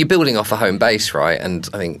 But you're building off a home base, right? And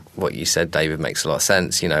I think what you said, David, makes a lot of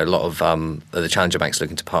sense. A lot of the challenger banks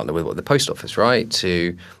looking to partner with the post office, right,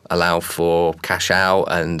 to allow for cash out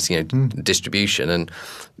and distribution. And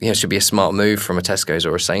it should be a smart move from a Tesco's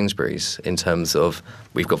or a Sainsbury's in terms of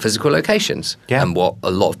we've got physical locations. Yeah. And what a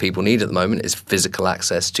lot of people need at the moment is physical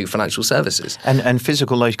access to financial services. And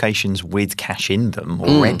physical locations with cash in them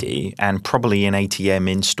already and probably an ATM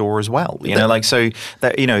in store as well.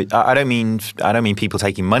 I don't mean people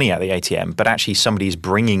taking money out of the ATM, but actually somebody's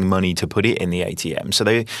bringing money to put it in the ATM. So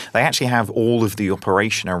they actually have all of the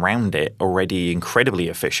operation around it already incredibly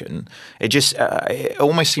efficient. It just it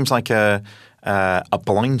almost seems like a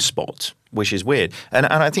blind spot, which is weird. And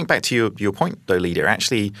I think back to your point, though, Lida,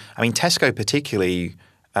 actually, I mean, Tesco particularly,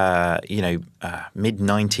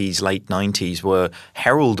 mid-90s, late 90s were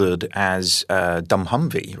heralded as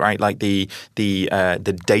dumbhumby, right? Like the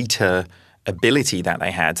data ability that they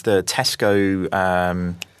had, the Tesco,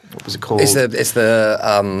 what was it called? It's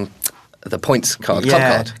the points card,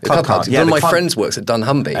 club card. Yeah, one of my friends works at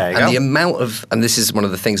dunnhumby, and the amount of, and this is one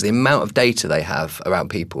of the things, the amount of data they have around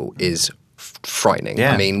people is frightening.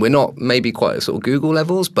 Yeah. I mean, we're not maybe quite at sort of Google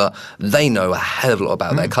levels, but they know a hell of a lot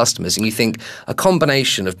about their customers. And you think a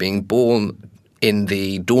combination of being born in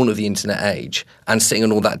the dawn of the internet age and sitting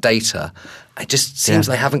on all that data, it just seems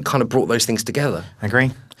they haven't kind of brought those things together. I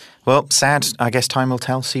agree. Well, sad. I guess time will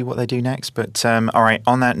tell, see what they do next. But all right,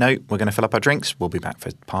 on that note, we're going to fill up our drinks. We'll be back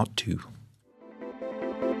for part 2.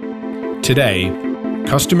 Today,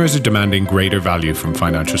 customers are demanding greater value from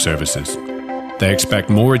financial services. They expect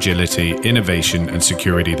more agility, innovation, and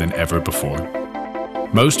security than ever before.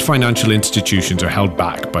 Most financial institutions are held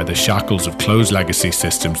back by the shackles of closed legacy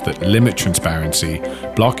systems that limit transparency,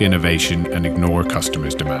 block innovation, and ignore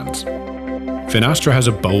customers' demands. Finastra has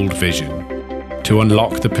a bold vision to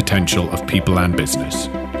unlock the potential of people and business.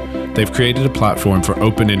 They've created a platform for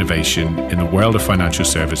open innovation in the world of financial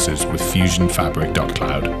services with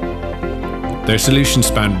FusionFabric.cloud. Their solutions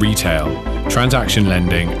span retail, transaction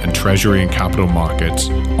lending, and treasury and capital markets,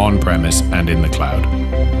 on-premise and in the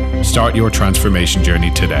cloud. Start your transformation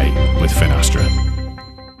journey today with Finastra.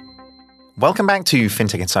 Welcome back to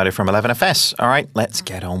FinTech Insider from 11FS. All right, let's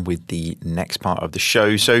get on with the next part of the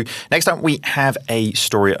show. So next up, we have a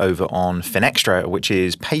story over on Finextra, which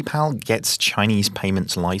is PayPal gets Chinese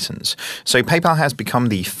payments license. So PayPal has become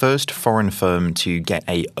the first foreign firm to get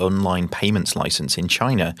a online payments license in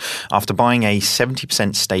China after buying a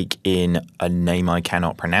 70% stake in a name I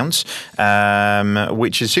cannot pronounce,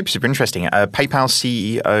 which is super interesting. PayPal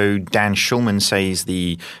CEO Dan Schulman says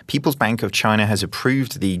the People's Bank of China has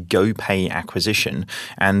approved the GoPay acquisition,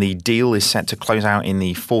 and the deal is set to close out in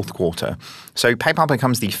the fourth quarter. So PayPal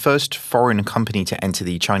becomes the first foreign company to enter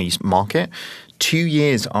the Chinese market 2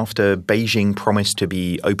 years after Beijing promised to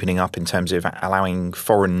be opening up in terms of allowing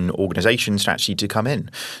foreign organizations to actually to come in.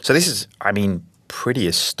 So this is, pretty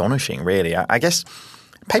astonishing, really. I guess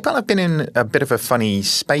PayPal have been in a bit of a funny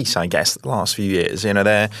space, I guess, the last few years.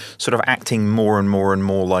 They're sort of acting more and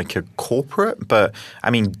more like a corporate. But,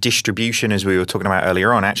 distribution, as we were talking about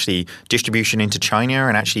earlier on, actually distribution into China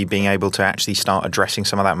and actually being able to actually start addressing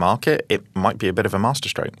some of that market, it might be a bit of a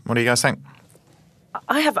masterstroke. What do you guys think?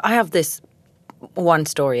 I have this one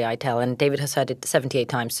story I tell, and David has heard it 78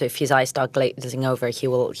 times. So if his eyes start glazing over,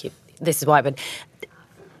 this is why. But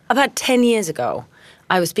about 10 years ago,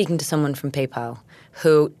 I was speaking to someone from PayPal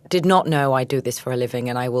who did not know I do this for a living,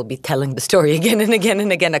 and I will be telling the story again and again and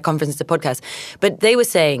again at conferences and podcasts. But they were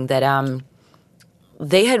saying that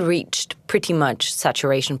they had reached pretty much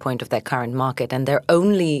saturation point of their current market, and their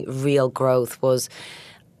only real growth was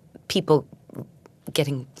people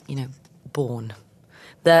getting, born.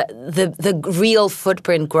 The real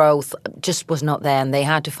footprint growth just was not there, and they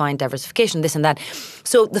had to find diversification, this and that.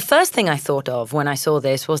 So the first thing I thought of when I saw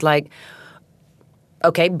this was like,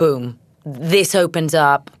 okay, boom. This opens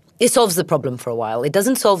up, it solves the problem for a while. It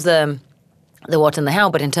doesn't solve the what and the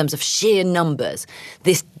how, but in terms of sheer numbers,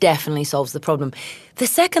 this definitely solves the problem. The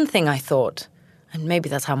second thing I thought, and maybe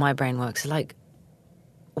that's how my brain works, like,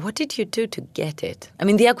 what did you do to get it?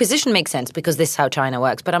 The acquisition makes sense because this is how China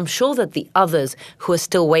works, but I'm sure that the others who are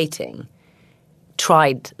still waiting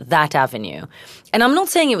tried that avenue. And I'm not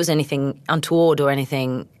saying it was anything untoward or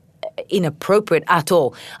anything inappropriate at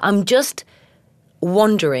all. I'm just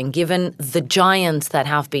wondering, given the giants that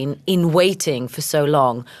have been in waiting for so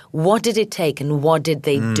long, what did it take and what did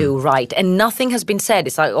they do right? And nothing has been said.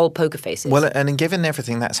 It's like all poker faces. Well, and given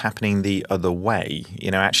everything that's happening the other way,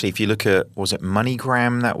 actually, if you look at, was it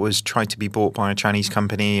MoneyGram that was tried to be bought by a Chinese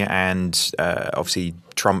company, and obviously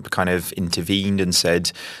Trump kind of intervened and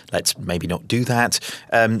said, let's maybe not do that.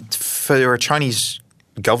 For a Chinese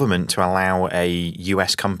government to allow a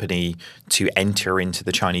US company to enter into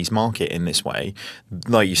the Chinese market in this way,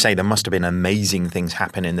 like you say, there must have been amazing things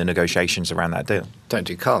happen in the negotiations around that deal. Don't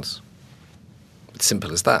do cards. It's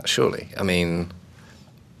simple as that, surely.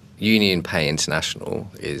 UnionPay International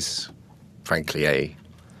is, frankly, a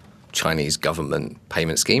Chinese government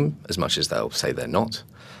payment scheme, as much as they'll say they're not.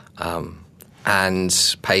 And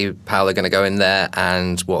PayPal are going to go in there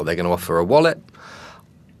and they're going to offer a wallet.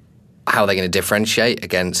 How are they going to differentiate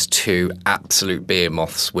against two absolute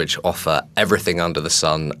behemoths which offer everything under the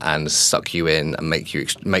sun and suck you in and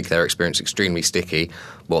make their experience extremely sticky?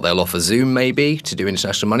 They'll offer Zoom maybe to do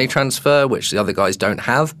international money transfer, which the other guys don't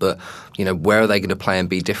have. But, where are they going to play and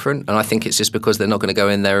be different? And I think it's just because they're not going to go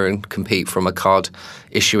in there and compete from a card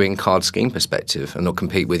scheme perspective and not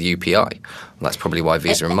compete with UPI. And that's probably why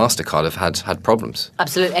Visa and MasterCard have had problems.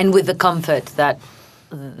 Absolutely. And with the comfort that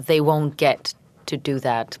they won't get to do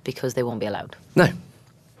that because they won't be allowed. No.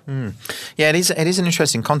 Yeah, it is an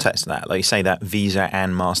interesting context, that. Like you say, that Visa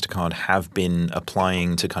and MasterCard have been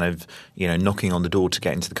applying to kind of, knocking on the door to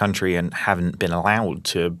get into the country and haven't been allowed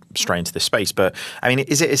to stray into this space. But,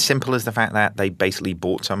 is it as simple as the fact that they basically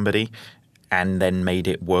bought somebody and then made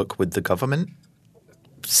it work with the government?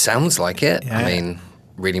 Sounds like it. Yeah.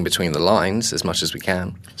 Reading between the lines as much as we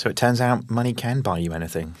can. So it turns out money can buy you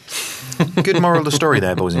anything. Good moral of the story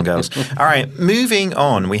there, boys and girls. All right, moving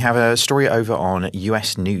on. We have a story over on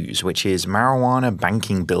US News, which is marijuana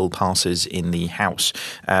banking bill passes in the House.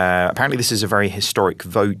 Apparently this is a very historic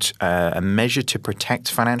vote. A measure to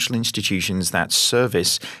protect financial institutions that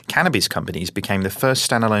service cannabis companies became the first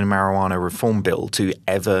standalone marijuana reform bill to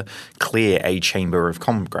ever clear a chamber of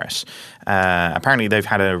Congress. Apparently they've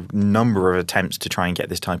had a number of attempts to try and get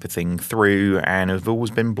this type of thing through and have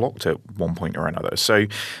always been blocked at one point or another. So,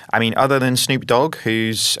 other than Snoop Dogg,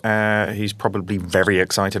 who's probably very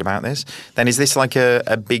excited about this, then is this like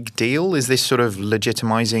a big deal? Is this sort of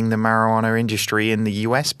legitimizing the marijuana industry in the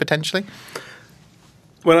US potentially?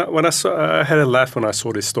 when I had a laugh when I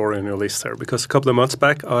saw this story on your list there, because a couple of months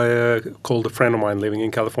back I called a friend of mine living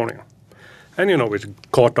in California. And, we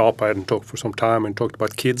caught up. I hadn't talked for some time and talked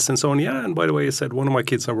about kids and so on. Yeah, and by the way, he said one of my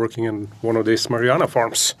kids are working in one of these marijuana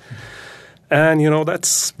farms. And,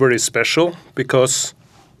 that's very special because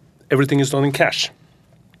everything is done in cash.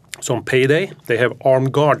 So on payday, they have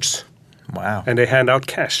armed guards. Wow. And they hand out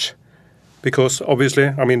cash. Because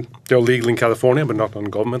obviously, they're legal in California, but not on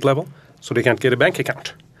government level. So they can't get a bank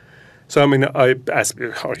account. So, I asked,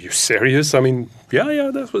 are you serious?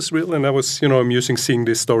 Yeah, that was real. And that was, amusing seeing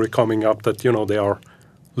this story coming up that, they are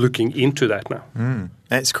looking into that now.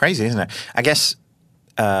 It's crazy, isn't it? I guess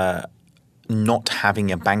not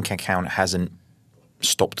having a bank account hasn't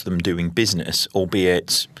stopped them doing business,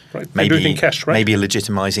 albeit maybe cash, right? Maybe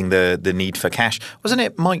legitimizing the need for cash. Wasn't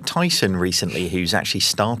it Mike Tyson recently who's actually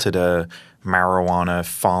started a marijuana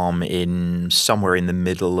farm in somewhere in the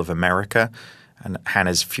middle of America? And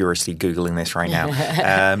Hannah's furiously Googling this right now.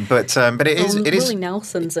 But it is. Willie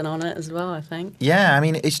Nelson's in on it as well, I think. Yeah,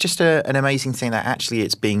 it's just an amazing thing that actually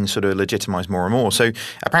it's being sort of legitimized more and more. So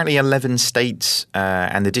apparently 11 states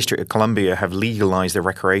and the District of Columbia have legalized the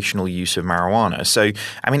recreational use of marijuana. So,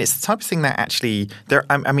 it's the type of thing that actually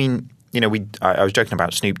I was joking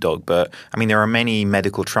about Snoop Dogg, but there are many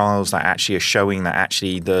medical trials that actually are showing that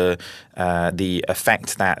actually the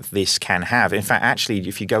effect that this can have. In fact, actually,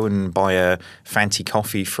 if you go and buy a fancy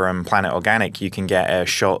coffee from Planet Organic, you can get a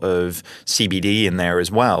shot of CBD in there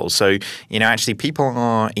as well. So, actually people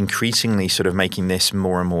are increasingly sort of making this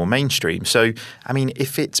more and more mainstream. So,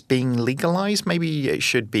 if it's being legalized, maybe it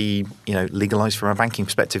should be, legalized from a banking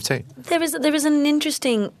perspective too. There is an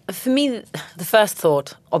interesting, for me, the first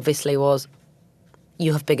thought obviously was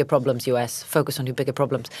you have bigger problems, US, focus on your bigger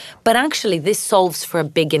problems. But actually this solves for a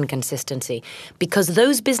big inconsistency because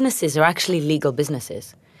those businesses are actually legal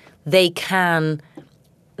businesses. They're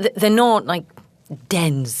not like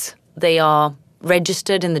dens. They are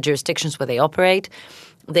registered in the jurisdictions where they operate.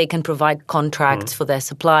 They can provide contracts for their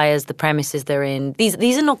suppliers, the premises they're in.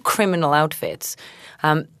 These are not criminal outfits.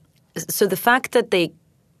 So the fact that they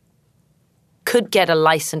could get a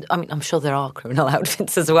license. I'm sure there are criminal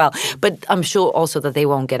outfits as well, but I'm sure also that they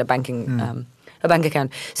won't get a bank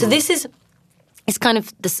account. So this is kind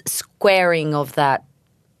of the squaring of that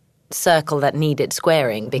circle that needed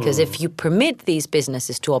squaring, because if you permit these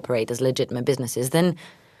businesses to operate as legitimate businesses, then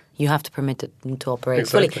you have to permit them to operate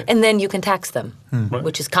fully, and then you can tax them,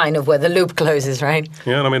 which is kind of where the loop closes, right?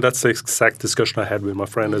 Yeah, and that's the exact discussion I had with my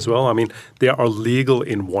friend as well. They are legal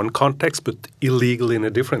in one context, but illegal in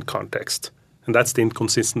a different context. And that's the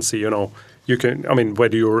inconsistency, You can,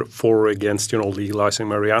 whether you're for or against, legalizing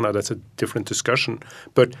marijuana, that's a different discussion.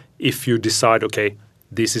 But if you decide, okay,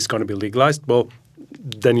 this is going to be legalized, well,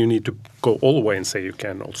 then you need to go all the way and say you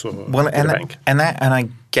can also get a bank. And I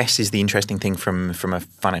guess is the interesting thing from a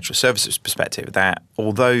financial services perspective, that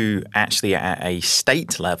although actually at a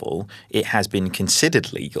state level it has been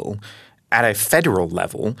considered legal, at a federal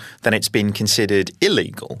level, then it's been considered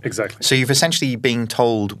illegal. Exactly. So you've essentially been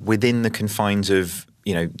told within the confines of,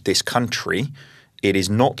 this country, it is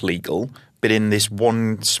not legal, but in this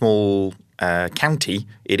one small county,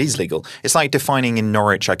 it is legal. It's like defining in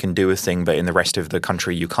Norwich I can do a thing, but in the rest of the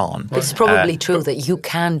country you can't. It's probably true that you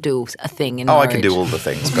can do a thing in Norwich. I can do all the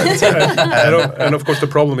things. But, and of course the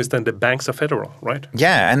problem is then the banks are federal, right?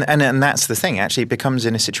 Yeah, and that's the thing. Actually, it becomes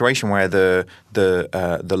in a situation where the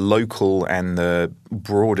local and the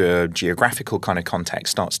broader geographical kind of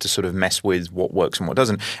context starts to sort of mess with what works and what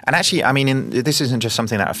doesn't. And actually, this isn't just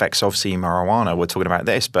something that affects obviously marijuana. We're talking about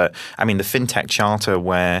this, but the FinTech Charter,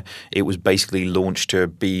 where it was basically launched to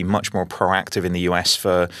be much more proactive in the US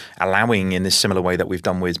for allowing, in this similar way that we've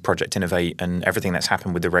done with Project Innovate and everything that's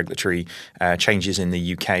happened with the regulatory changes in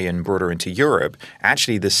the UK and broader into Europe.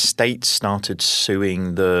 Actually, the states started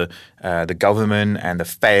suing the government and the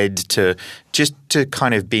Fed to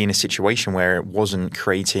kind of be in a situation where it wasn't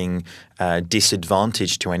creating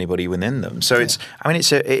disadvantage to anybody within them. So it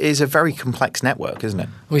is a very complex network, isn't it?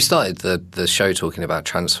 We started the show talking about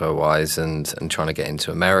TransferWise and trying to get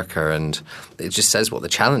into America, and it just says what the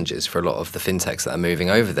challenge is for a lot of the fintechs that are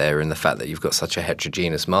moving over there, and the fact that you've got such a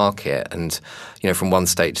heterogeneous market. And from one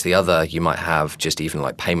state to the other, you might have just even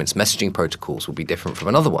like payments messaging protocols will be different from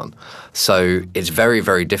another one. So it's very,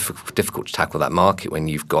 very difficult to tackle that market when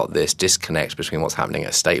you've got this disconnect between what's happening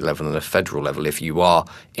at a state level and a federal level if you are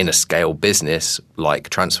in a scale business like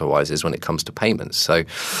TransferWise is when it comes to payments. So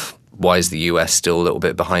why is the US still a little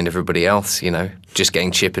bit behind everybody else? Just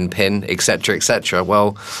getting chip and pin, etc., etc.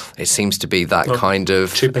 Well, it seems to be that kind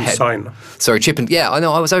of chip and sign. Sorry, chip and I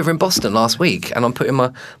know. I was over in Boston last week, and I'm putting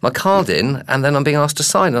my card in, and then I'm being asked to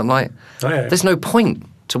sign. And I'm like, there's no point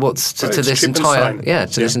to this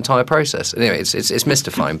entire process. Anyway, it's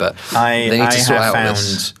mystifying, but they need to sort out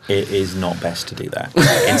this. It is not best to do that.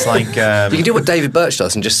 It's like you can do what David Birch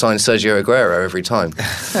does and just sign Sergio Aguero every time.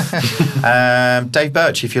 Dave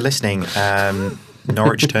Birch, if you're listening.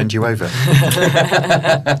 Norwich turned you over.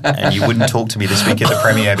 And you wouldn't talk to me this week at the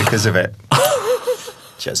premiere because of it.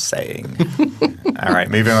 Just saying. All right,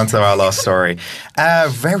 moving on to our last story.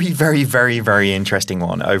 Very, very, very, very interesting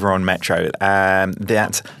one over on Metro.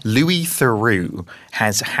 That Louis Theroux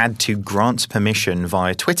has had to grant permission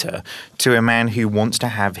via Twitter to a man who wants to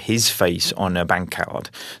have his face on a bank card.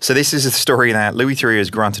 So this is a story that Louis Theroux has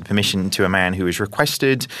granted permission to a man who has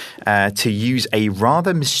requested to use a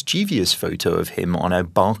rather mischievous photo of him on a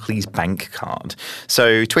Barclays bank card.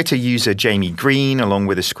 So Twitter user Jamie Green, along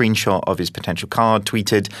with a screenshot of his potential card,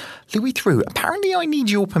 tweeted, "Louis Theroux, apparently I need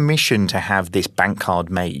your permission to have this bank card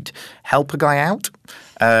made. Help a guy out?"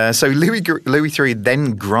 So Louis Theroux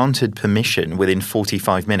then granted permission within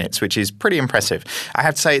 45 minutes, which is pretty impressive. I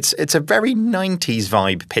have to say it's a very 90s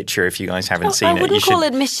vibe picture if you guys haven't seen it. I wouldn't call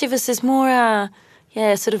it mischievous. It's more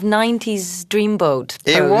sort of 90s dreamboat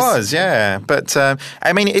pose. It was, yeah. But,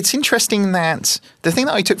 I mean, it's interesting that the thing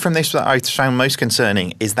that I took from this that I found most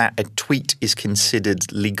concerning is that a tweet is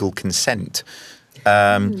considered legal consent.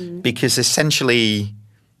 Because essentially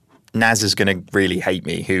Naz is going to really hate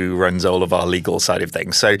me, who runs all of our legal side of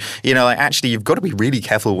things. So, actually, you've got to be really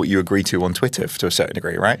careful what you agree to on Twitter to a certain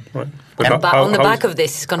degree, right? But on the back of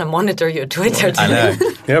this, it's going to monitor your Twitter. I know.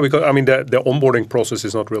 Yeah, because, the onboarding process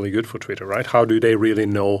is not really good for Twitter, right? How do they really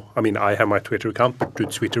know? I have my Twitter account, but do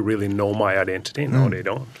Twitter really know my identity? No, they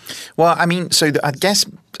don't. Well,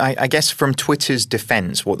 I guess from Twitter's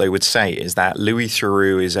defense, what they would say is that Louis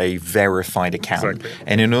Theroux is a verified account. Exactly.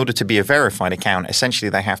 And in order to be a verified account, essentially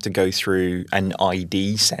they have to go through an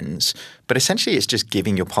ID sense. But essentially it's just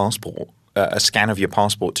giving your passport, a scan of your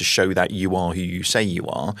passport to show that you are who you say you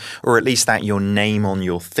are, or at least that your name on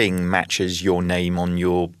your thing matches your name on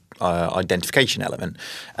your identification element.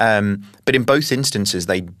 But in both instances,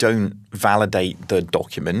 they don't validate the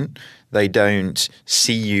document. They don't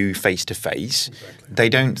see you face to face. They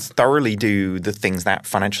don't thoroughly do the things that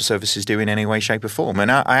financial services do in any way, shape or form.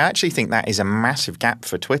 And I actually think that is a massive gap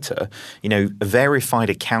for Twitter. A verified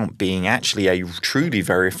account being actually a truly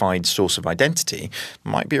verified source of identity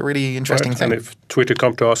might be a really interesting thing. And if Twitter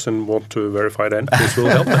come to us and want to verify that, this will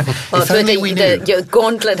help them. Well, the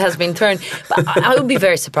gauntlet has been turned. But I would be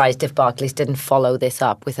very surprised if Barclays didn't follow this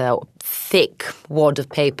up with a thick wad of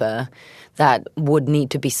paper that would need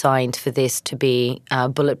to be signed for this to be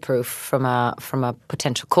bulletproof from a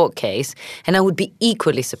potential court case. And I would be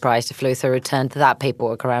equally surprised if Luther returned that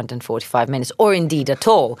paperwork around in 45 minutes, or indeed at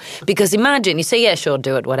all. Because imagine, you say, yeah, sure,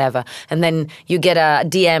 do it, whatever. And then you get a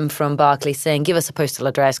DM from Barclays saying, give us a postal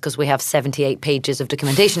address because we have 78 pages of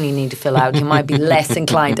documentation you need to fill out. You might be less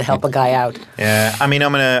inclined to help a guy out. Yeah,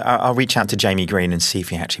 I'll reach out to Jamie Green and see if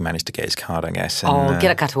he actually managed to get his card, I guess. And,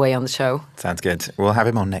 get a cutaway on the show. Sounds good. We'll have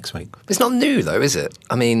him on next week. It's not new, though, is it?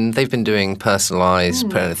 They've been doing personalised,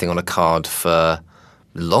 put anything on a card for a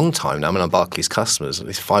long time now. I'm Barclays customers, at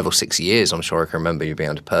least 5 or 6 years. I'm sure I can remember you being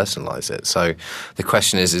able to personalise it. So the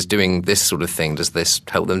question is doing this sort of thing, does this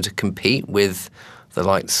help them to compete with the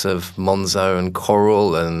likes of Monzo and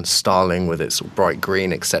Coral and Starling with its bright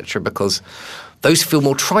green, etc.? Because those feel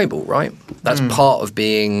more tribal, right? That's part of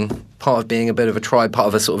being a bit of a tribe, part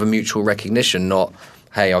of a sort of a mutual recognition, not,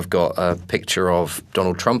 hey, I've got a picture of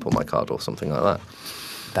Donald Trump on my card or something like that.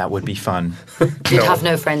 That would be fun. You'd have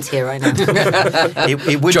no friends here right now.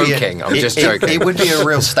 It would joking. I'm just joking. It would be a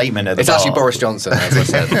real statement at the bar. It's actually Boris Johnson, as I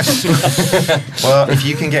said. Well, if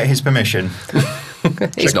you can get his permission.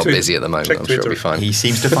 He's not busy at the moment. I'm sure it'll be fine. He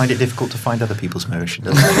seems to find it difficult to find other people's permission,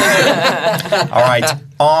 doesn't he? All right.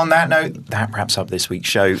 On that note, that wraps up this week's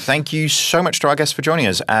show. Thank you so much to our guests for joining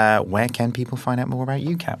us. Where can people find out more about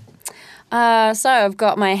you, Kat? So I've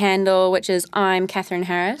got my handle, which is I'm Catherine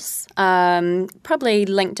Harris. Probably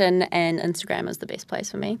LinkedIn and Instagram is the best place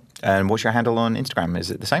for me. And what's your handle on Instagram? Is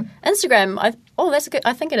it the same? Instagram, that's good.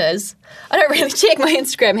 I think it is. I don't really check my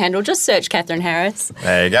Instagram handle. Just search Catherine Harris.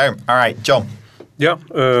 There you go. All right, John. Yeah,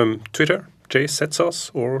 Twitter,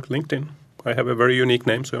 JSetsas, or LinkedIn. I have a very unique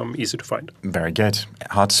name, so I'm easy to find. Very good.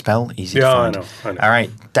 Hard to spell, easy to find. I know. All right,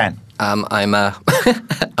 Dan. I'm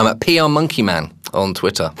a PR Monkey Man on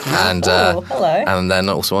Twitter, and hello. and then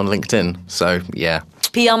also on LinkedIn. So yeah,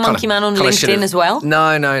 PR Monkey Man on LinkedIn as well?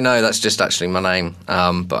 No. That's just actually my name.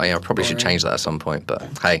 But I probably should change that at some point. But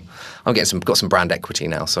hey, got some brand equity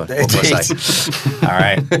now. So what can I say? All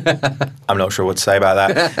right. I'm not sure what to say about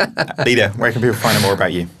that. Lida, where can people find out more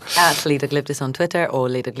about you? At Lida Glyptis on Twitter or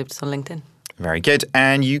Lida Glyptis on LinkedIn. Very good.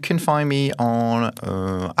 And you can find me on,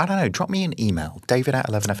 drop me an email,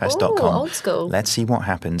 david@11fs.com. Ooh, old school. Let's see what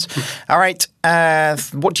happens. All right.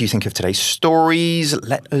 What do you think of today's stories?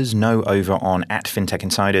 Let us know over on @FinTech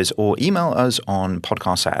Insiders or email us on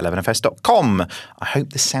podcasts@11fs.com. I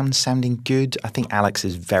hope the sound's sounding good. I think Alex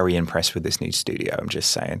is very impressed with this new studio. I'm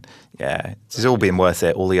just saying. Yeah. It's all been worth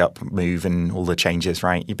it. All the up move and all the changes,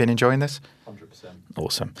 right? You've been enjoying this? 100%.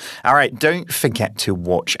 Awesome. All right. Don't forget to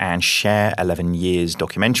watch and share 11 Years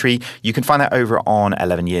documentary. You can find that over on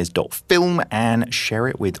 11years.film and share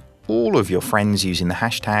it with all of your friends using the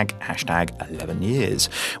hashtag 11years.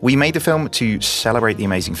 We made the film to celebrate the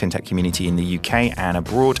amazing fintech community in the UK and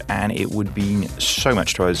abroad, and it would mean so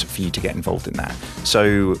much to us for you to get involved in that.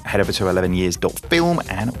 So head over to 11years.film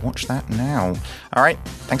and watch that now. All right.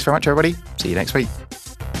 Thanks very much, everybody. See you next week.